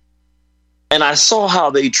farmers. And I saw how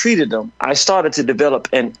they treated them. I started to develop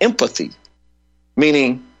an empathy,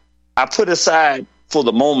 meaning I put aside for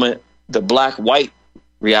the moment the black-white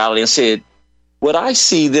reality and said, what I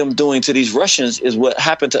see them doing to these Russians is what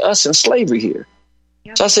happened to us in slavery here.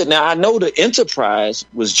 Yep. So I said, now I know the enterprise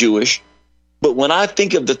was Jewish, but when I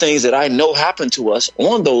think of the things that I know happened to us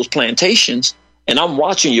on those plantations, and I'm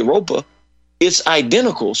watching Europa, it's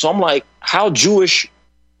identical. So I'm like, how Jewish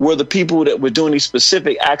were the people that were doing these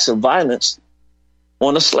specific acts of violence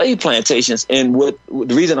on the slave plantations? And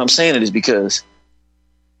the reason I'm saying it is because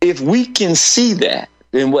if we can see that,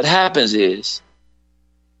 then what happens is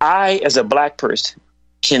I, as a black person,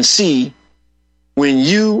 can see when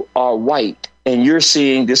you are white and you're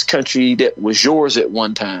seeing this country that was yours at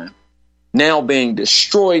one time now being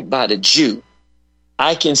destroyed by the Jew.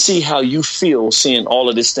 I can see how you feel seeing all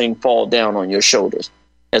of this thing fall down on your shoulders.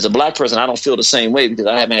 As a black person, I don't feel the same way because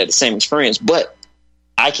I haven't had the same experience, but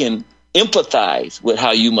I can empathize with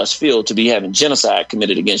how you must feel to be having genocide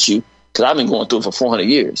committed against you, because I've been going through it for 400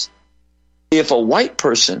 years. If a white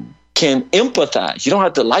person can empathize, you don't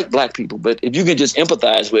have to like black people, but if you can just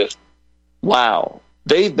empathize with, wow,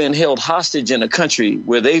 they've been held hostage in a country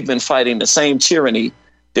where they've been fighting the same tyranny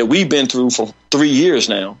that we've been through for 3 years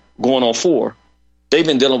now, going on 4. They've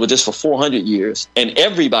been dealing with this for 400 years, and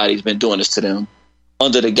everybody's been doing this to them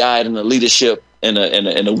under the guide and the leadership and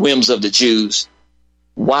the whims of the Jews.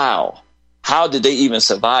 Wow. How did they even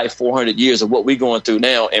survive 400 years of what we're going through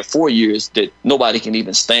now and 4 years that nobody can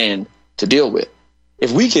even stand to deal with?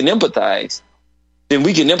 If we can empathize, then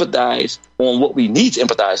we can empathize on what we need to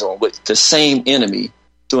empathize on, with the same enemy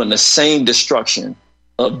doing the same destruction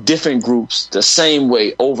of different groups the same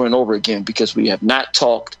way over and over again, because we have not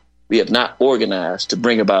talked, we have not organized to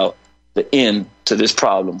bring about the end to this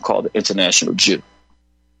problem called the international Jew.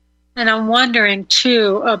 And I'm wondering,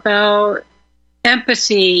 too, about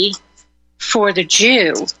empathy for the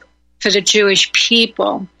Jew, for the Jewish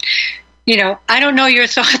people. You know, I don't know your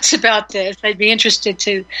thoughts about this. I'd be interested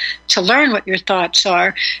to learn what your thoughts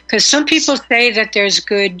are, because some people say that there's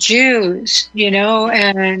good Jews, you know,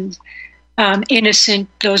 and innocent,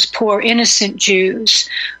 those poor innocent Jews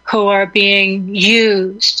who are being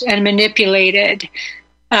used and manipulated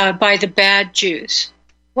by the bad Jews.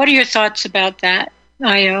 What are your thoughts about that,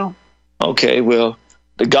 Io? Okay, well,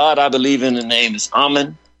 the God I believe in, the name is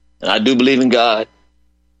Amen, and I do believe in God,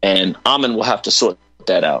 and Amen will have to sort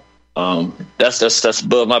that out. That's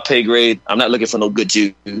above my pay grade. I'm not looking for no good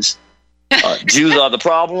Jews. Jews are the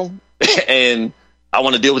problem, and I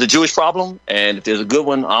want to deal with the Jewish problem. And if there's a good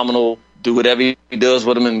one, I'm going to do whatever he does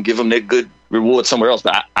with them and give them their good reward somewhere else.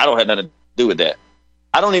 But I don't have nothing to do with that.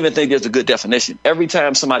 I don't even think there's a good definition. Every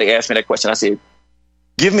time somebody asks me that question, I say,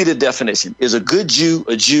 give me the definition. Is a good Jew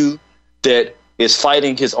a Jew that is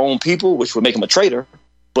fighting his own people, which would make him a traitor,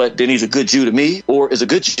 but then he's a good Jew to me? Or is a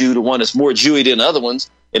good Jew the one that's more Jewy than the other ones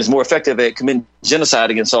and is more effective at committing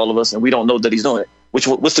genocide against all of us, and we don't know that he's doing it?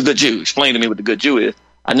 What's the good Jew? Explain to me what the good Jew is.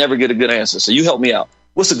 I never get a good answer. So you help me out.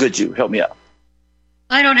 What's a good Jew? Help me out.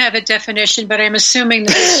 I don't have a definition, but I'm assuming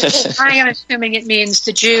it means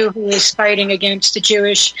the Jew who is fighting against the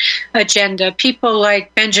Jewish agenda. People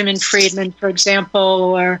like Benjamin Friedman, for example,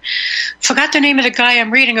 or forgot the name of the guy.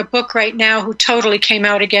 I'm reading a book right now who totally came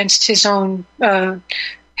out against his own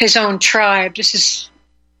tribe. This is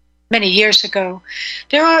many years ago.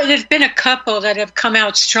 There've been a couple that have come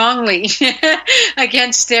out strongly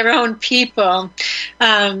against their own people.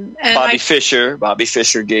 Bobby Fischer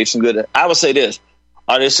gave some good. I would say this.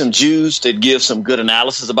 Are there some Jews that give some good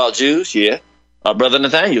analysis about Jews? Yeah. Brother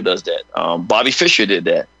Nathaniel does that. Bobby Fischer did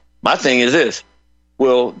that. My thing is this.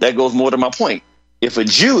 Well, that goes more to my point. If a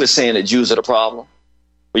Jew is saying that Jews are the problem,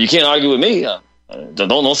 well, you can't argue with me.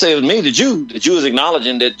 Don't say it was me, the Jew. The Jew is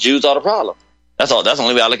acknowledging that Jews are the problem. That's all. That's the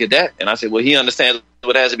only way I look at that. And I say, well, he understands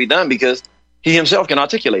what has to be done because he himself can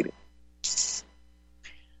articulate it.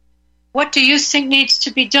 What do you think needs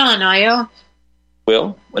to be done, Io?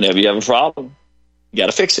 Well, whenever you have a problem, you got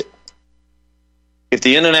to fix it. If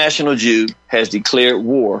the international Jew has declared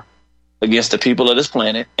war against the people of this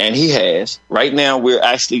planet, and he has, right now we're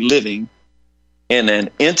actually living in an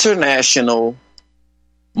international,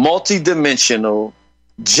 multi-dimensional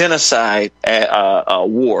genocide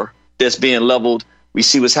war that's being leveled. We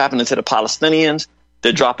see what's happening to the Palestinians.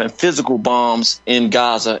 They're dropping physical bombs in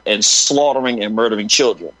Gaza and slaughtering and murdering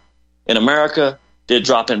children. In America, they're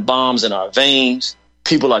dropping bombs in our veins.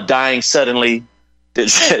 People are dying suddenly.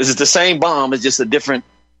 It's the same bomb, it's just a different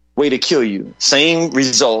way to kill you. Same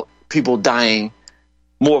result, people dying,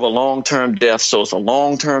 more of a long-term death. So it's a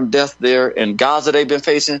long-term death there in Gaza they've been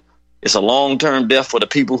facing. It's a long-term death for the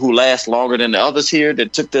people who last longer than the others here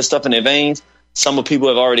that took their stuff in their veins. Some of the people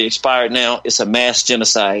have already expired now. It's a mass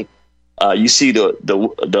genocide. You see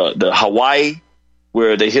the Hawaii,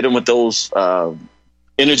 where they hit them with those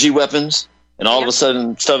energy weapons, and all of a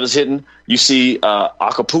sudden stuff is hitting. You see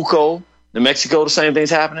Acapulco, New Mexico, the same thing's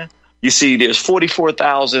happening. You see there's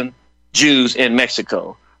 44,000 Jews in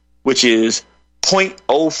Mexico, which is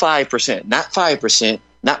 0.05%, not 5%,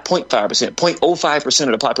 not 0.5%, 0.05%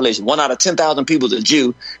 of the population. 1 out of 10,000 people is a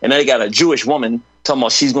Jew, and then they got a Jewish woman talking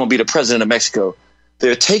about she's going to be the president of Mexico.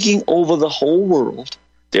 They're taking over the whole world.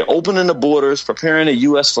 They're opening the borders, preparing the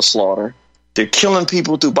U.S. for slaughter. They're killing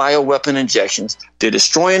people through bioweapon injections. They're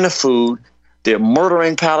destroying the food. They're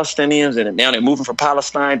murdering Palestinians, and now they're moving from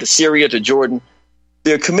Palestine to Syria to Jordan.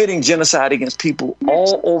 They're committing genocide against people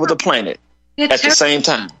all over the planet at the same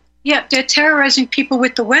time. Yeah, they're terrorizing people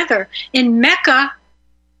with the weather. In Mecca,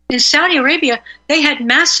 in Saudi Arabia, they had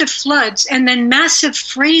massive floods and then massive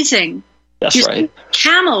freezing. That's right.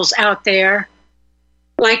 Camels out there,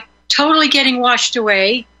 like totally getting washed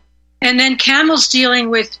away, and then camels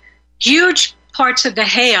dealing with huge parts of the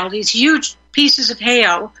hail, these huge pieces of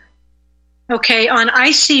hail, okay, on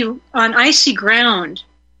icy ground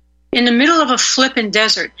in the middle of a flippin'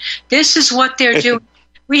 desert. This is what they're doing.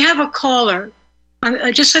 We have a caller.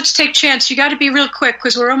 Just let's take a chance. You got to be real quick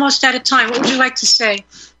because we're almost out of time. What would you like to say?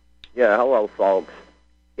 Yeah, hello, folks.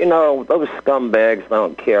 You know, those scumbags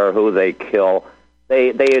don't care who they kill. They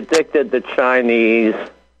addicted the Chinese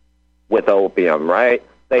with opium, right?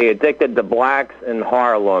 They addicted the blacks in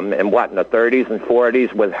Harlem in the 30s and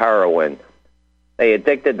 40s with heroin. They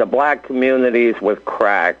addicted the black communities with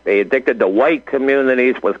crack. They addicted the white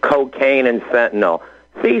communities with cocaine and fentanyl.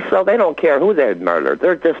 See, so they don't care who they murder.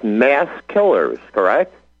 They're just mass killers,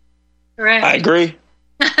 correct? Correct. I agree.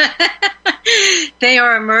 They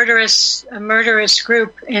are a murderous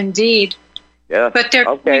group indeed. Yeah. But they're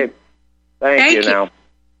okay. Thank you. Now.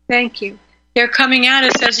 Thank you. They're coming at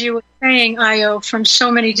us, as you were saying, Io, from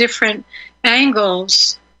so many different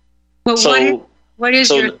angles. Well, what is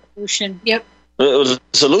your solution? Yep. The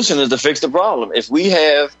solution is to fix the problem. If we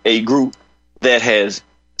have a group that has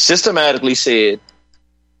systematically said,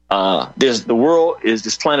 this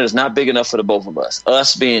planet is not big enough for the both of us.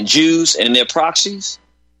 Us being Jews and their proxies,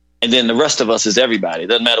 and then the rest of us is everybody. It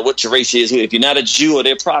doesn't matter what your race is. If you're not a Jew or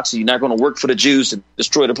their proxy, you're not going to work for the Jews to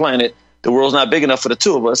destroy the planet. The world's not big enough for the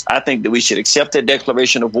two of us. I think that we should accept their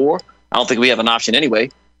declaration of war. I don't think we have an option anyway,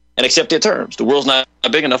 and accept their terms. The world's not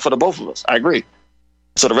big enough for the both of us. I agree.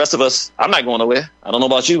 So the rest of us, I'm not going nowhere. I don't know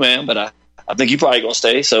about you, man, but I think you're probably going to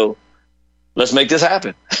stay. So let's make this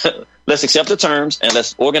happen. Let's accept the terms and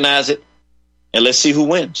let's organize it and let's see who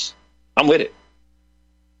wins. I'm with it.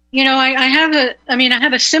 You know, I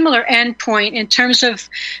have a similar endpoint in terms of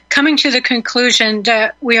coming to the conclusion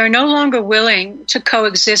that we are no longer willing to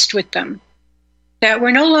coexist with them, that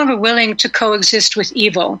we're no longer willing to coexist with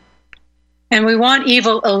evil, and we want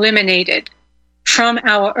evil eliminated from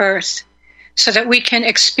our earth so that we can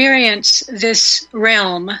experience this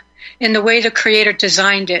realm in the way the Creator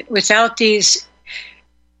designed it, without these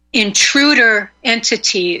intruder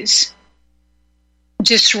entities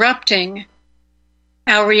disrupting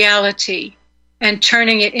our reality and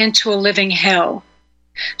turning it into a living hell.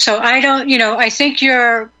 So I think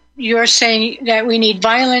you're saying that we need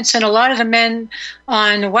violence, and a lot of the men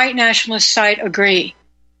on the white nationalist side agree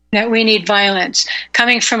that we need violence.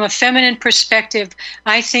 Coming from a feminine perspective,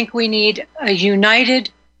 I think we need a united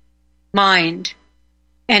mind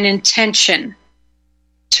and intention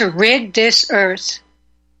to rid this earth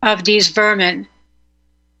of these vermin.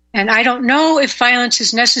 And I don't know if violence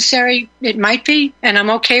is necessary. It might be, and I'm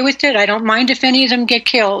okay with it. I don't mind if any of them get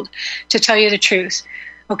killed, to tell you the truth.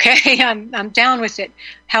 Okay, I'm down with it.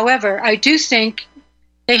 However, I do think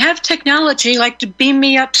they have technology like the beam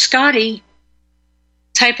me up Scotty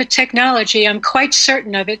type of technology. I'm quite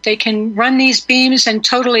certain of it. They can run these beams and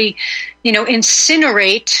totally,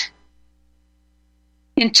 incinerate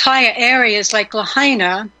entire areas like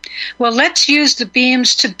Lahaina. Well, let's use the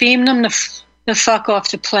beams to beam them the fuck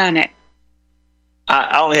off the planet.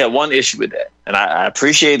 I only have one issue with that, and I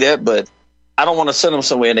appreciate that, but I don't want to send them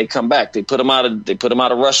somewhere and they come back. They put them out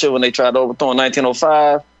of Russia when they tried to overthrow in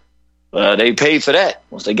 1905. They paid for that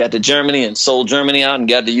once they got to Germany and sold Germany out and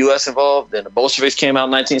got the U.S. involved. Then the Bolsheviks came out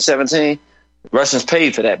in 1917. The Russians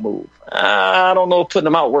paid for that move. I don't know if putting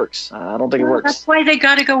them out works. I don't think it works. That's why they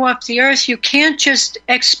got to go off the earth. You can't just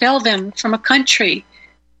expel them from a country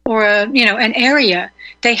or an area.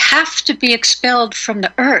 They have to be expelled from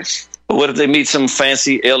the earth. But what if they meet some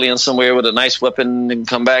fancy alien somewhere with a nice weapon and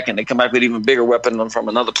come back with an even bigger weapon from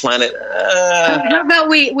another planet? How about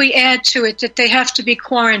we add to it that they have to be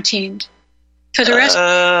quarantined for the rest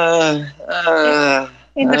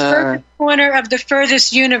in the furthest corner of the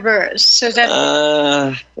furthest universe, so that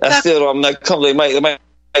I'm not comfortable. They might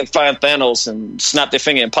find Thanos and snap their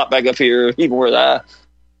finger and pop back up here even where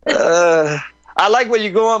I like where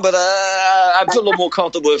you're going, but I feel a little more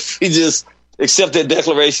comfortable if we just accept that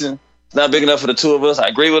declaration. It's not big enough for the two of us. I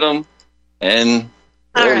agree with them, and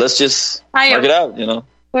let's just work it out.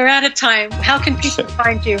 We're out of time. How can people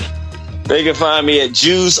find you? They can find me at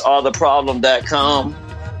JewsAreTheProblem.com.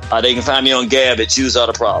 They can find me on Gab at Jews Are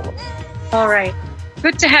the Problem. All right.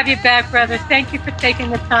 Good to have you back, brother. Thank you for taking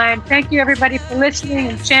the time. Thank you, everybody, for listening,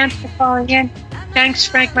 and Chance for calling in. Thanks,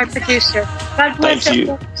 Frank, my producer. God bless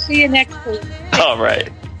you. See you next week. All right.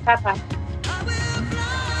 Bye-bye.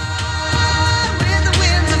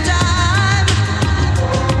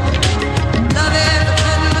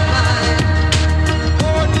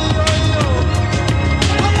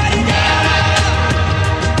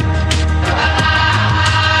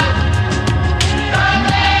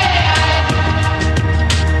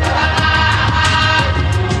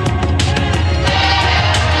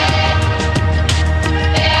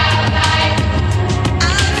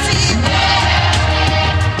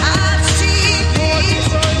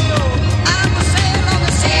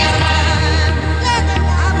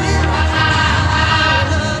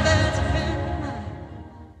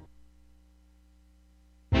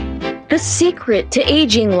 The secret to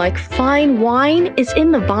aging like fine wine is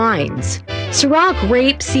in the vines. Syrah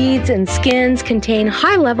grape seeds and skins contain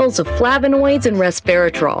high levels of flavonoids and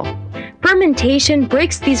resveratrol. Fermentation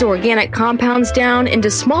breaks these organic compounds down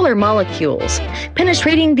into smaller molecules,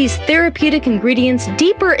 penetrating these therapeutic ingredients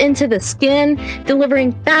deeper into the skin,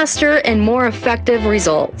 delivering faster and more effective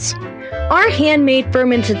results. Our handmade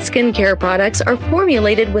fermented skincare products are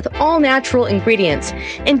formulated with all natural ingredients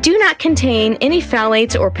and do not contain any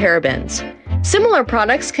phthalates or parabens. Similar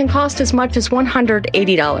products can cost as much as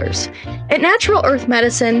 $180. At Natural Earth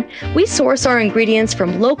Medicine, we source our ingredients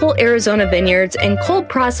from local Arizona vineyards and cold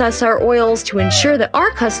process our oils to ensure that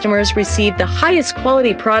our customers receive the highest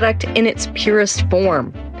quality product in its purest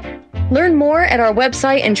form. Learn more at our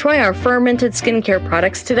website and try our fermented skincare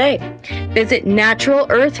products today. Visit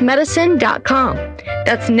NaturalEarthMedicine.com.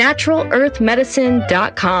 That's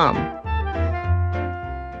NaturalEarthMedicine.com.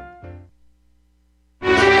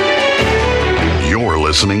 You're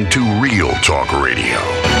listening to Real Talk Radio,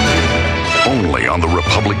 only on the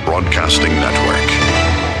Republic Broadcasting Network.